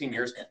 10, 15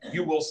 years,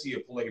 you will see a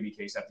polygamy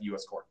case at the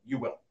U.S. court. You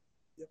will.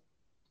 Yep.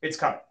 It's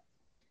coming.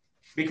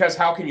 Because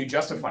how can you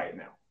justify it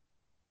now?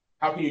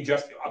 How can you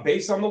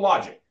based on the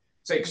logic,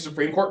 say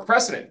Supreme Court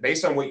precedent,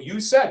 based on what you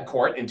said,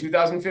 court, in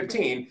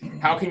 2015,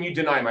 how can you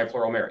deny my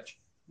plural marriage?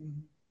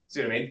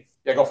 See what I mean?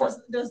 Yeah, go for it.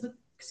 Does the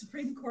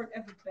Supreme Court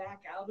ever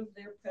back out of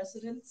their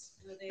precedents?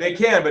 They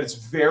can, but it's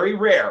very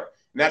rare.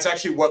 And that's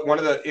actually what one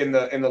of the in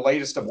the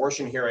latest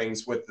abortion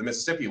hearings with the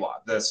Mississippi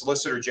law, the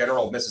Solicitor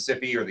General of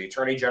Mississippi or the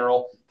Attorney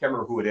General, can't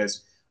remember who it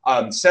is,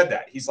 said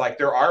that. He's like,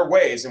 there are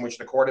ways in which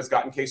the court has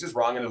gotten cases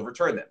wrong and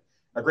overturned them.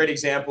 A great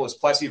example is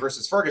Plessy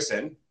versus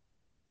Ferguson,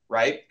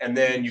 right? And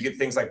then you get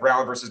things like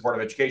Brown versus Board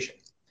of Education.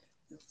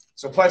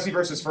 So Plessy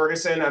versus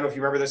Ferguson, I don't know if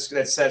you remember this,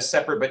 that says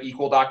separate but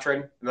equal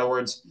doctrine. In other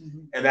words,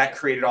 and that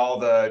created all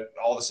the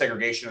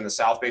segregation in the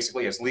South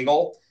basically as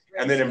legal.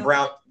 And then in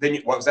Brown,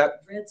 what was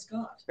that? Dred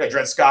Scott. Yeah,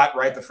 Dred Scott,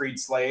 right? The freed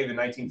slave in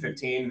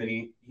 1915. Then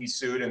he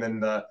sued, and then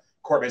the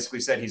court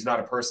basically said he's not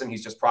a person,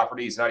 he's just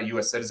property. He's not a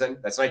U.S. citizen.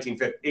 That's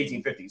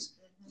 1850s.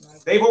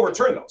 They've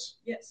overturned those.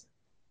 Yes.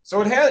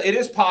 So it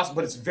is possible,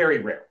 but it's very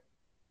rare.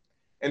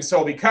 And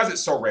so because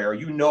it's so rare,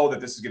 you know that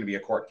this is going to be a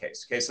court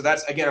case. Okay, so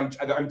that's, again,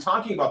 I'm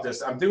talking about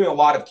this. I'm doing a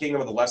lot of Kingdom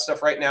of the Left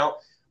stuff right now,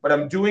 but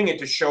I'm doing it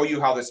to show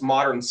you how this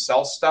modern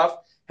self stuff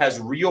has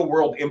real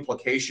world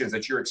implications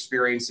that you're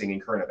experiencing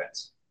in current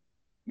events.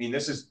 I mean,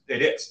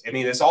 it is. I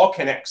mean, this all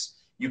connects.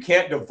 You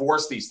can't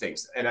divorce these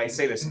things. And I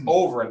say this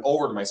over and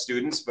over to my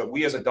students, but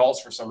we as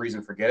adults, for some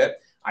reason, forget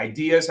it.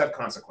 Ideas have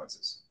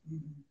consequences.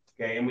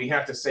 Okay, and we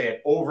have to say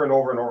it over and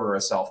over and over to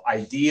ourselves.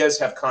 Ideas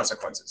have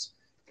consequences.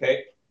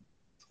 Okay.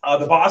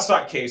 The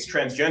Bostock case,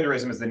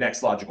 transgenderism is the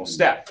next logical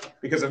step.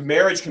 Because if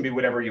marriage can be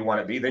whatever you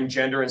want it to be, then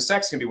gender and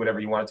sex can be whatever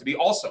you want it to be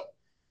also.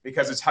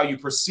 Because it's how you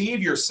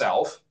perceive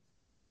yourself.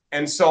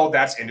 And so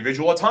that's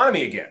individual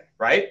autonomy again,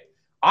 right?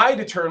 I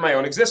determine my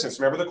own existence.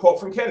 Remember the quote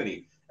from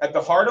Kennedy, at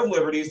the heart of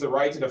liberty is the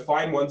right to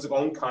define one's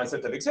own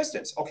concept of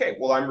existence. Okay,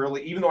 well, I'm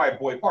really, even though I have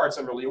boy parts,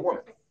 I'm really a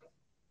woman.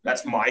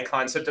 That's my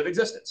concept of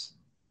existence.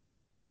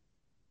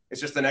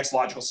 It's just the next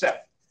logical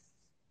step.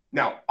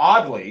 Now,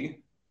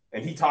 oddly,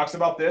 and he talks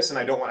about this, and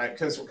I don't want to,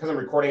 because I'm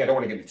recording, I don't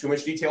want to get into too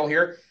much detail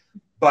here,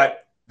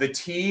 but the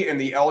T in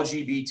the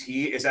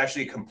LGBT is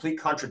actually a complete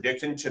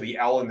contradiction to the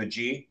L and the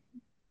G.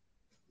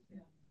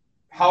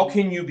 How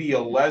can you be a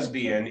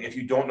lesbian if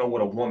you don't know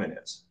what a woman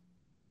is?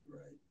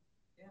 Right.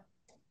 Yeah.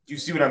 Do you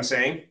see what I'm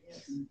saying?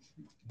 Yes.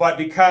 But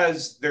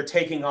because they're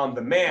taking on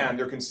the man,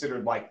 they're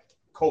considered like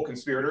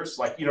co-conspirators,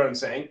 like, you know what I'm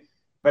saying?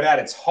 But at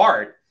its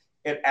heart,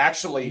 it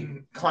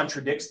actually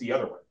contradicts the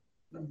other one.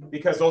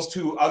 Because those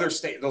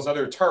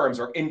other terms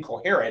are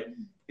incoherent.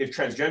 If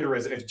gender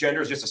is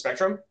just a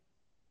spectrum,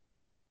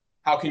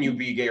 how can you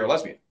be gay or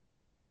lesbian?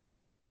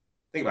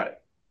 Think about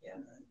it. Yeah.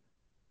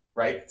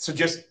 Right? So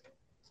just,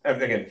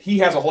 again, he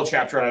has a whole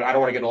chapter on it. I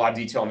don't want to get in a lot of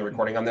detail in the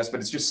recording on this,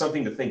 but it's just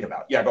something to think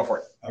about. Yeah, go for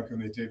it. How can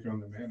they take on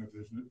the man if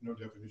there's no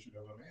definition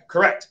of a man?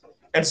 Correct.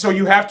 And so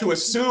you have to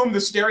assume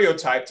the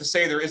stereotype to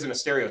say there isn't a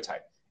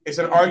stereotype. It's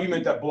an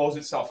argument that blows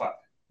itself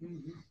up.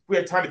 If we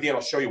have time at the end,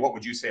 I'll show you what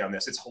would you say on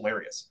this. It's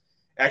hilarious.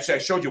 Actually, I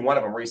showed you one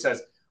of them where he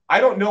says,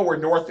 I don't know where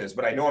north is,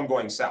 but I know I'm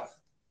going south.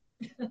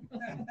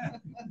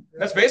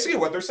 That's basically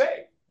what they're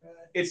saying.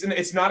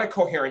 It's not a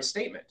coherent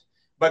statement,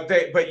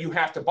 but you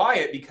have to buy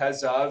it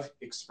because of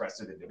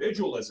expressive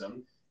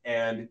individualism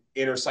and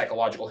inner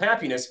psychological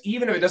happiness,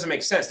 even if it doesn't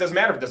make sense. Doesn't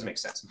matter if it doesn't make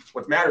sense.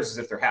 What matters is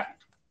if they're happy.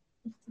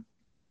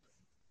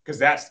 Because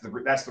that's the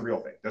real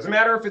thing. Doesn't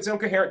matter if it's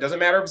incoherent. Doesn't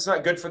matter if it's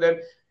not good for them.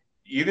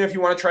 Even if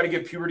you want to try to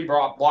give puberty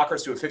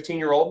blockers to a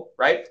 15-year-old,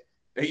 right?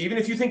 Even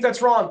if you think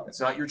that's wrong, it's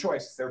not your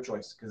choice. It's their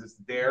choice because it's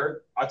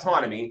their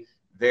autonomy,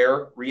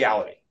 their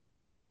reality.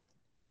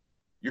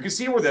 You can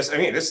see where this, I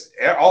mean, this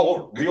all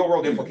over, real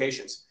world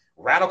implications.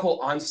 Radical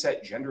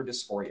onset gender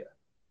dysphoria.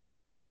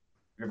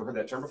 You ever heard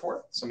that term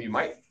before? Some of you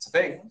might. It's a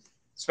thing.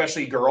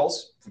 Especially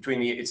girls,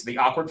 it's the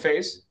awkward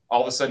phase,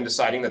 all of a sudden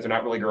deciding that they're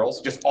not really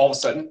girls, just all of a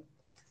sudden.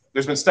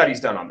 There's been studies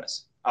done on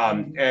this.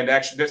 And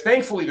actually,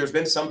 thankfully, there's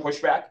been some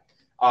pushback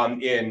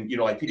in,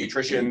 like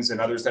pediatricians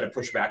and others that have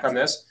pushed back on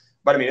this.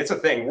 But I mean, it's a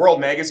thing. World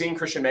Magazine,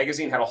 Christian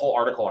Magazine had a whole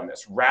article on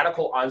this.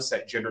 Radical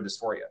onset gender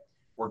dysphoria,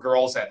 where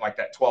girls at like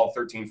that 12,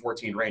 13,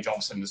 14 range all of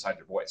a sudden decide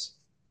their boys.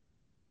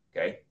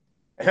 Okay.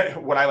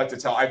 What I like to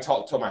tell, I've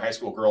told my high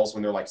school girls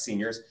when they're like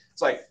seniors,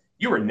 it's like,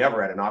 you were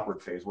never at an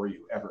awkward phase, were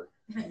you ever?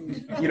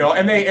 You know,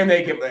 and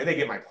they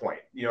get my point.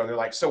 You know, they're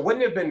like, so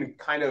wouldn't it have been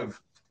kind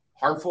of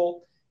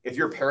harmful if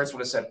your parents would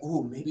have said,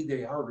 oh, maybe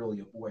they are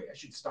really a boy. I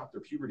should stop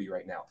their puberty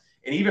right now.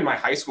 And even my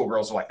high school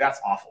girls are like, that's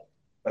awful.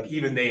 Like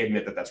even they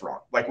admit that that's wrong.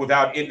 Like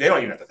without it, they don't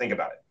even have to think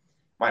about it.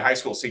 My high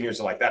school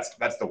seniors are like,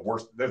 that's the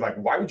worst. They're like,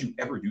 why would you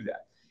ever do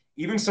that?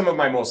 Even some of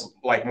my most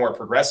like more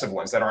progressive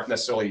ones that aren't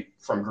necessarily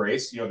from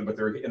Grace, you know, but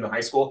they're in the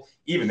high school,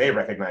 even they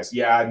recognize,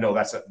 yeah, no,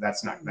 that's a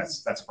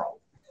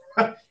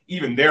problem.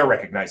 Even they're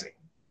recognizing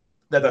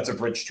that that's a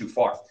bridge too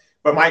far.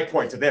 But my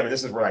point to them, and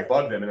this is where I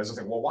bug them, and I was just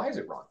like, well, why is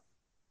it wrong?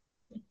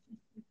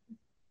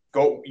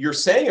 You're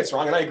saying it's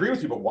wrong, and I agree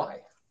with you, but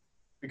why?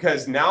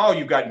 Because now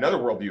you've got another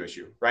worldview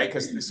issue, right?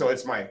 Because so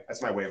that's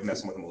my way of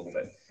messing with them a little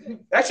bit. It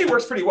actually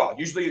works pretty well.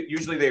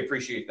 Usually they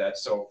appreciate that.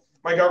 So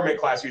my government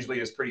class usually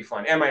is pretty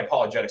fun, and my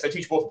apologetics. I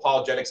teach both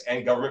apologetics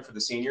and government for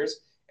the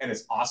seniors, and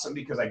it's awesome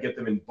because I get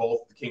them in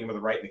both the kingdom of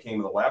the right and the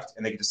kingdom of the left,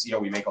 and they get to see how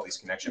we make all these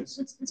connections.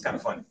 It's kind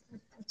of fun.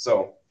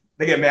 So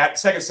they get mad.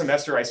 Second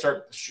semester,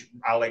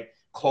 I like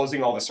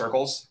closing all the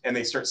circles, and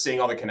they start seeing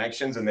all the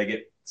connections, and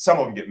some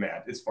of them get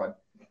mad. It's fun.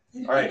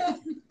 All right.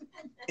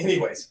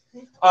 Anyways,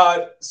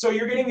 so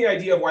you're getting the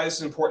idea of why this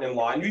is important in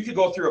law, and you could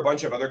go through a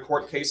bunch of other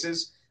court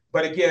cases,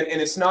 but again,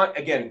 and it's not,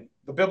 again,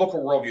 the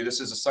biblical worldview. This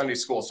is a Sunday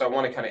school, so I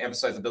want to kind of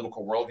emphasize the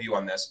biblical worldview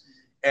on this.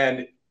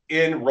 And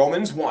in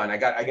Romans 1, I'm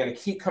going to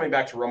keep coming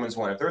back to Romans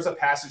 1. If there's a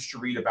passage to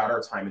read about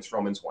our time, it's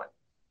Romans 1,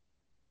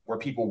 where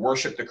people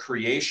worship the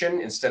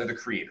creation instead of the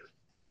creator.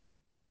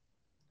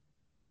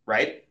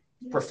 Right?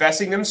 Yeah.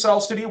 Professing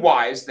themselves to be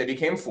wise, they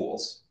became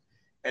fools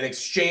and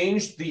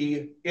exchanged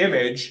the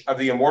image of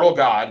the immortal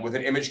God with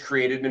an image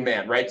created in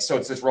man, right? So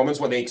it's this Romans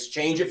 1, they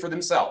exchange it for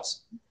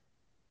themselves.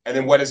 And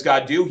then what does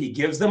God do? He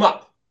gives them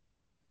up.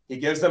 He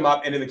gives them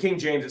up. And in the King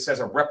James, it says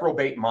a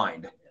reprobate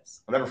mind.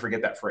 Yes. I'll never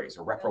forget that phrase,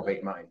 a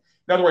reprobate mind.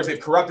 In other words, they've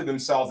corrupted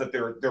themselves, that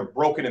they're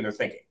broken in their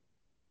thinking.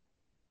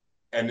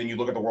 And then you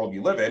look at the world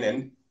you live in,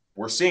 and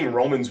we're seeing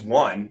Romans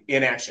 1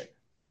 in action,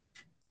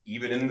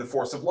 even in the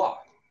force of law.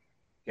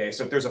 Okay,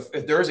 so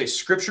if there is a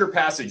scripture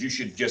passage you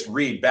should just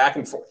read back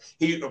and forth.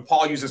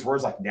 Paul uses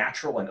words like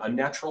natural and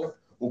unnatural.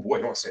 Oh boy, I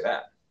don't want to say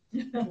that.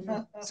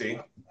 See,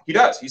 he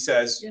does. He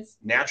says yes.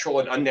 Natural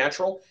and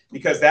unnatural,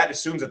 because that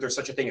assumes that there's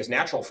such a thing as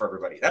natural for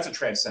everybody. That's a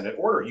transcendent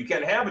order. You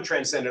can't have a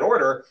transcendent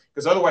order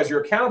because otherwise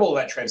you're accountable to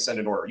that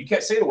transcendent order. You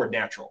can't say the word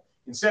natural.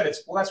 Instead,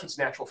 it's, well, that's what's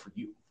natural for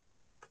you.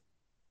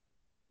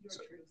 Your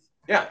truth.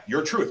 Yeah,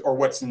 your truth, or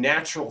what's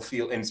natural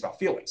and it's about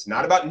feelings,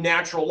 not about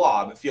natural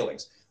law, but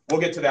feelings. We'll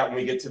get to that when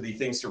we get to the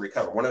things to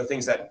recover. One of the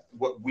things that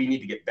what we need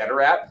to get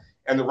better at,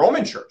 and the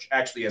Roman Church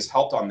actually has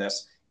helped on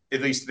this,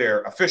 at least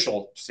their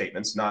official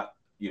statements, not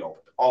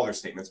all their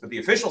statements, but the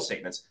official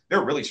statements,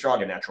 they're really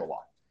strong in natural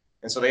law.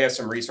 And so they have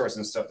some resources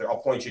and stuff that I'll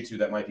point you to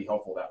that might be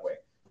helpful that way,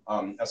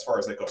 as far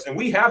as that goes. And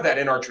we have that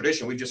in our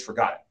tradition. We just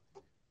forgot it.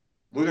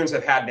 Lutherans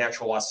have had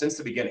natural law since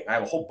the beginning. I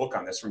have a whole book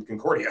on this from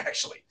Concordia,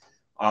 actually,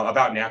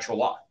 about natural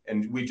law.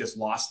 And we just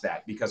lost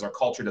that because our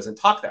culture doesn't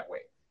talk that way,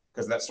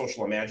 because of that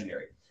social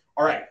imaginary.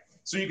 All right,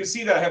 so you can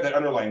see that I have that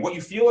underlying. What you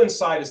feel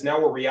inside is now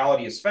where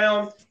reality is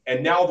found,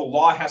 and now the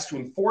law has to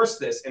enforce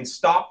this and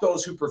stop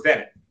those who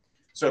prevent it.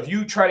 So if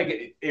you try to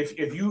get,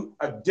 if you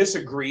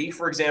disagree,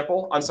 for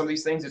example, on some of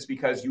these things, it's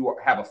because you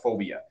have a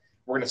phobia.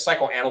 We're going to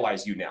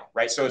psychoanalyze you now,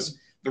 right? So it's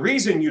the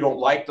reason you don't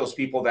like those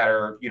people that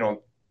are,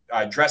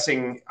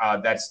 dressing,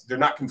 they're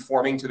not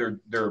conforming to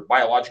their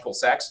biological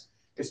sex,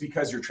 is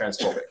because you're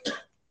transphobic.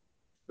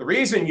 The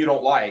reason you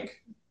don't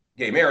like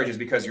gay marriage is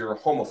because you're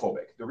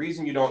homophobic. The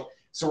reason you don't,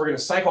 so we're going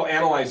to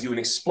psychoanalyze you and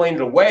explain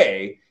it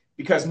away,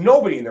 because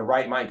nobody in their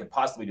right mind could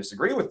possibly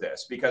disagree with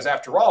this, because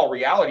after all,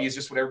 reality is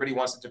just what everybody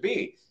wants it to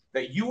be.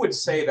 That you would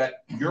say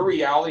that your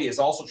reality is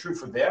also true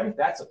for them,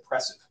 that's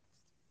oppressive.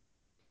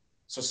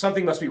 So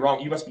something must be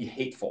wrong. You must be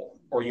hateful,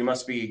 or you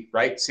must be,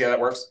 right? See how that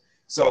works?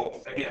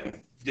 So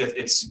again,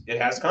 it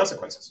has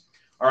consequences.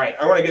 All right,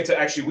 I want to get to,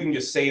 actually, we can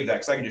just save that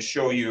because I can just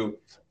show you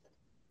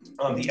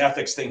the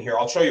ethics thing here.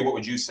 I'll show you what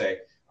would you say.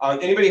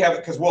 Anybody have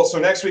it? So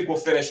next week we'll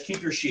finish,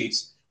 keep your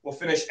sheets. We'll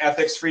finish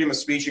ethics, freedom of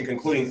speech, and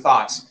concluding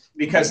thoughts,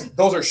 because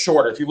those are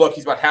shorter. If you look,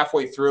 he's about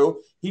halfway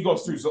through. He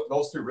goes through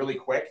those through really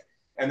quick,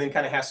 and then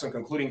kind of has some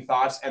concluding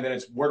thoughts, and then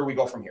it's where do we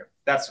go from here?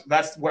 That's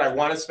what I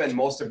want to spend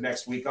most of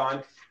next week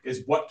on,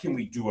 is what can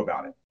we do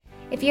about it?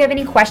 If you have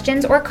any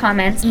questions or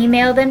comments,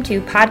 email them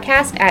to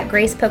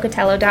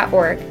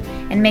podcast@gracepocatello.org,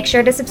 and make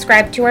sure to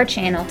subscribe to our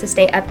channel to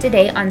stay up to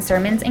date on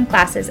sermons and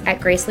classes at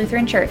Grace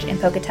Lutheran Church in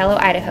Pocatello,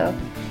 Idaho.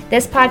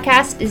 This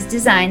podcast is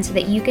designed so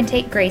that you can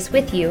take grace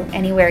with you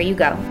anywhere you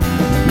go.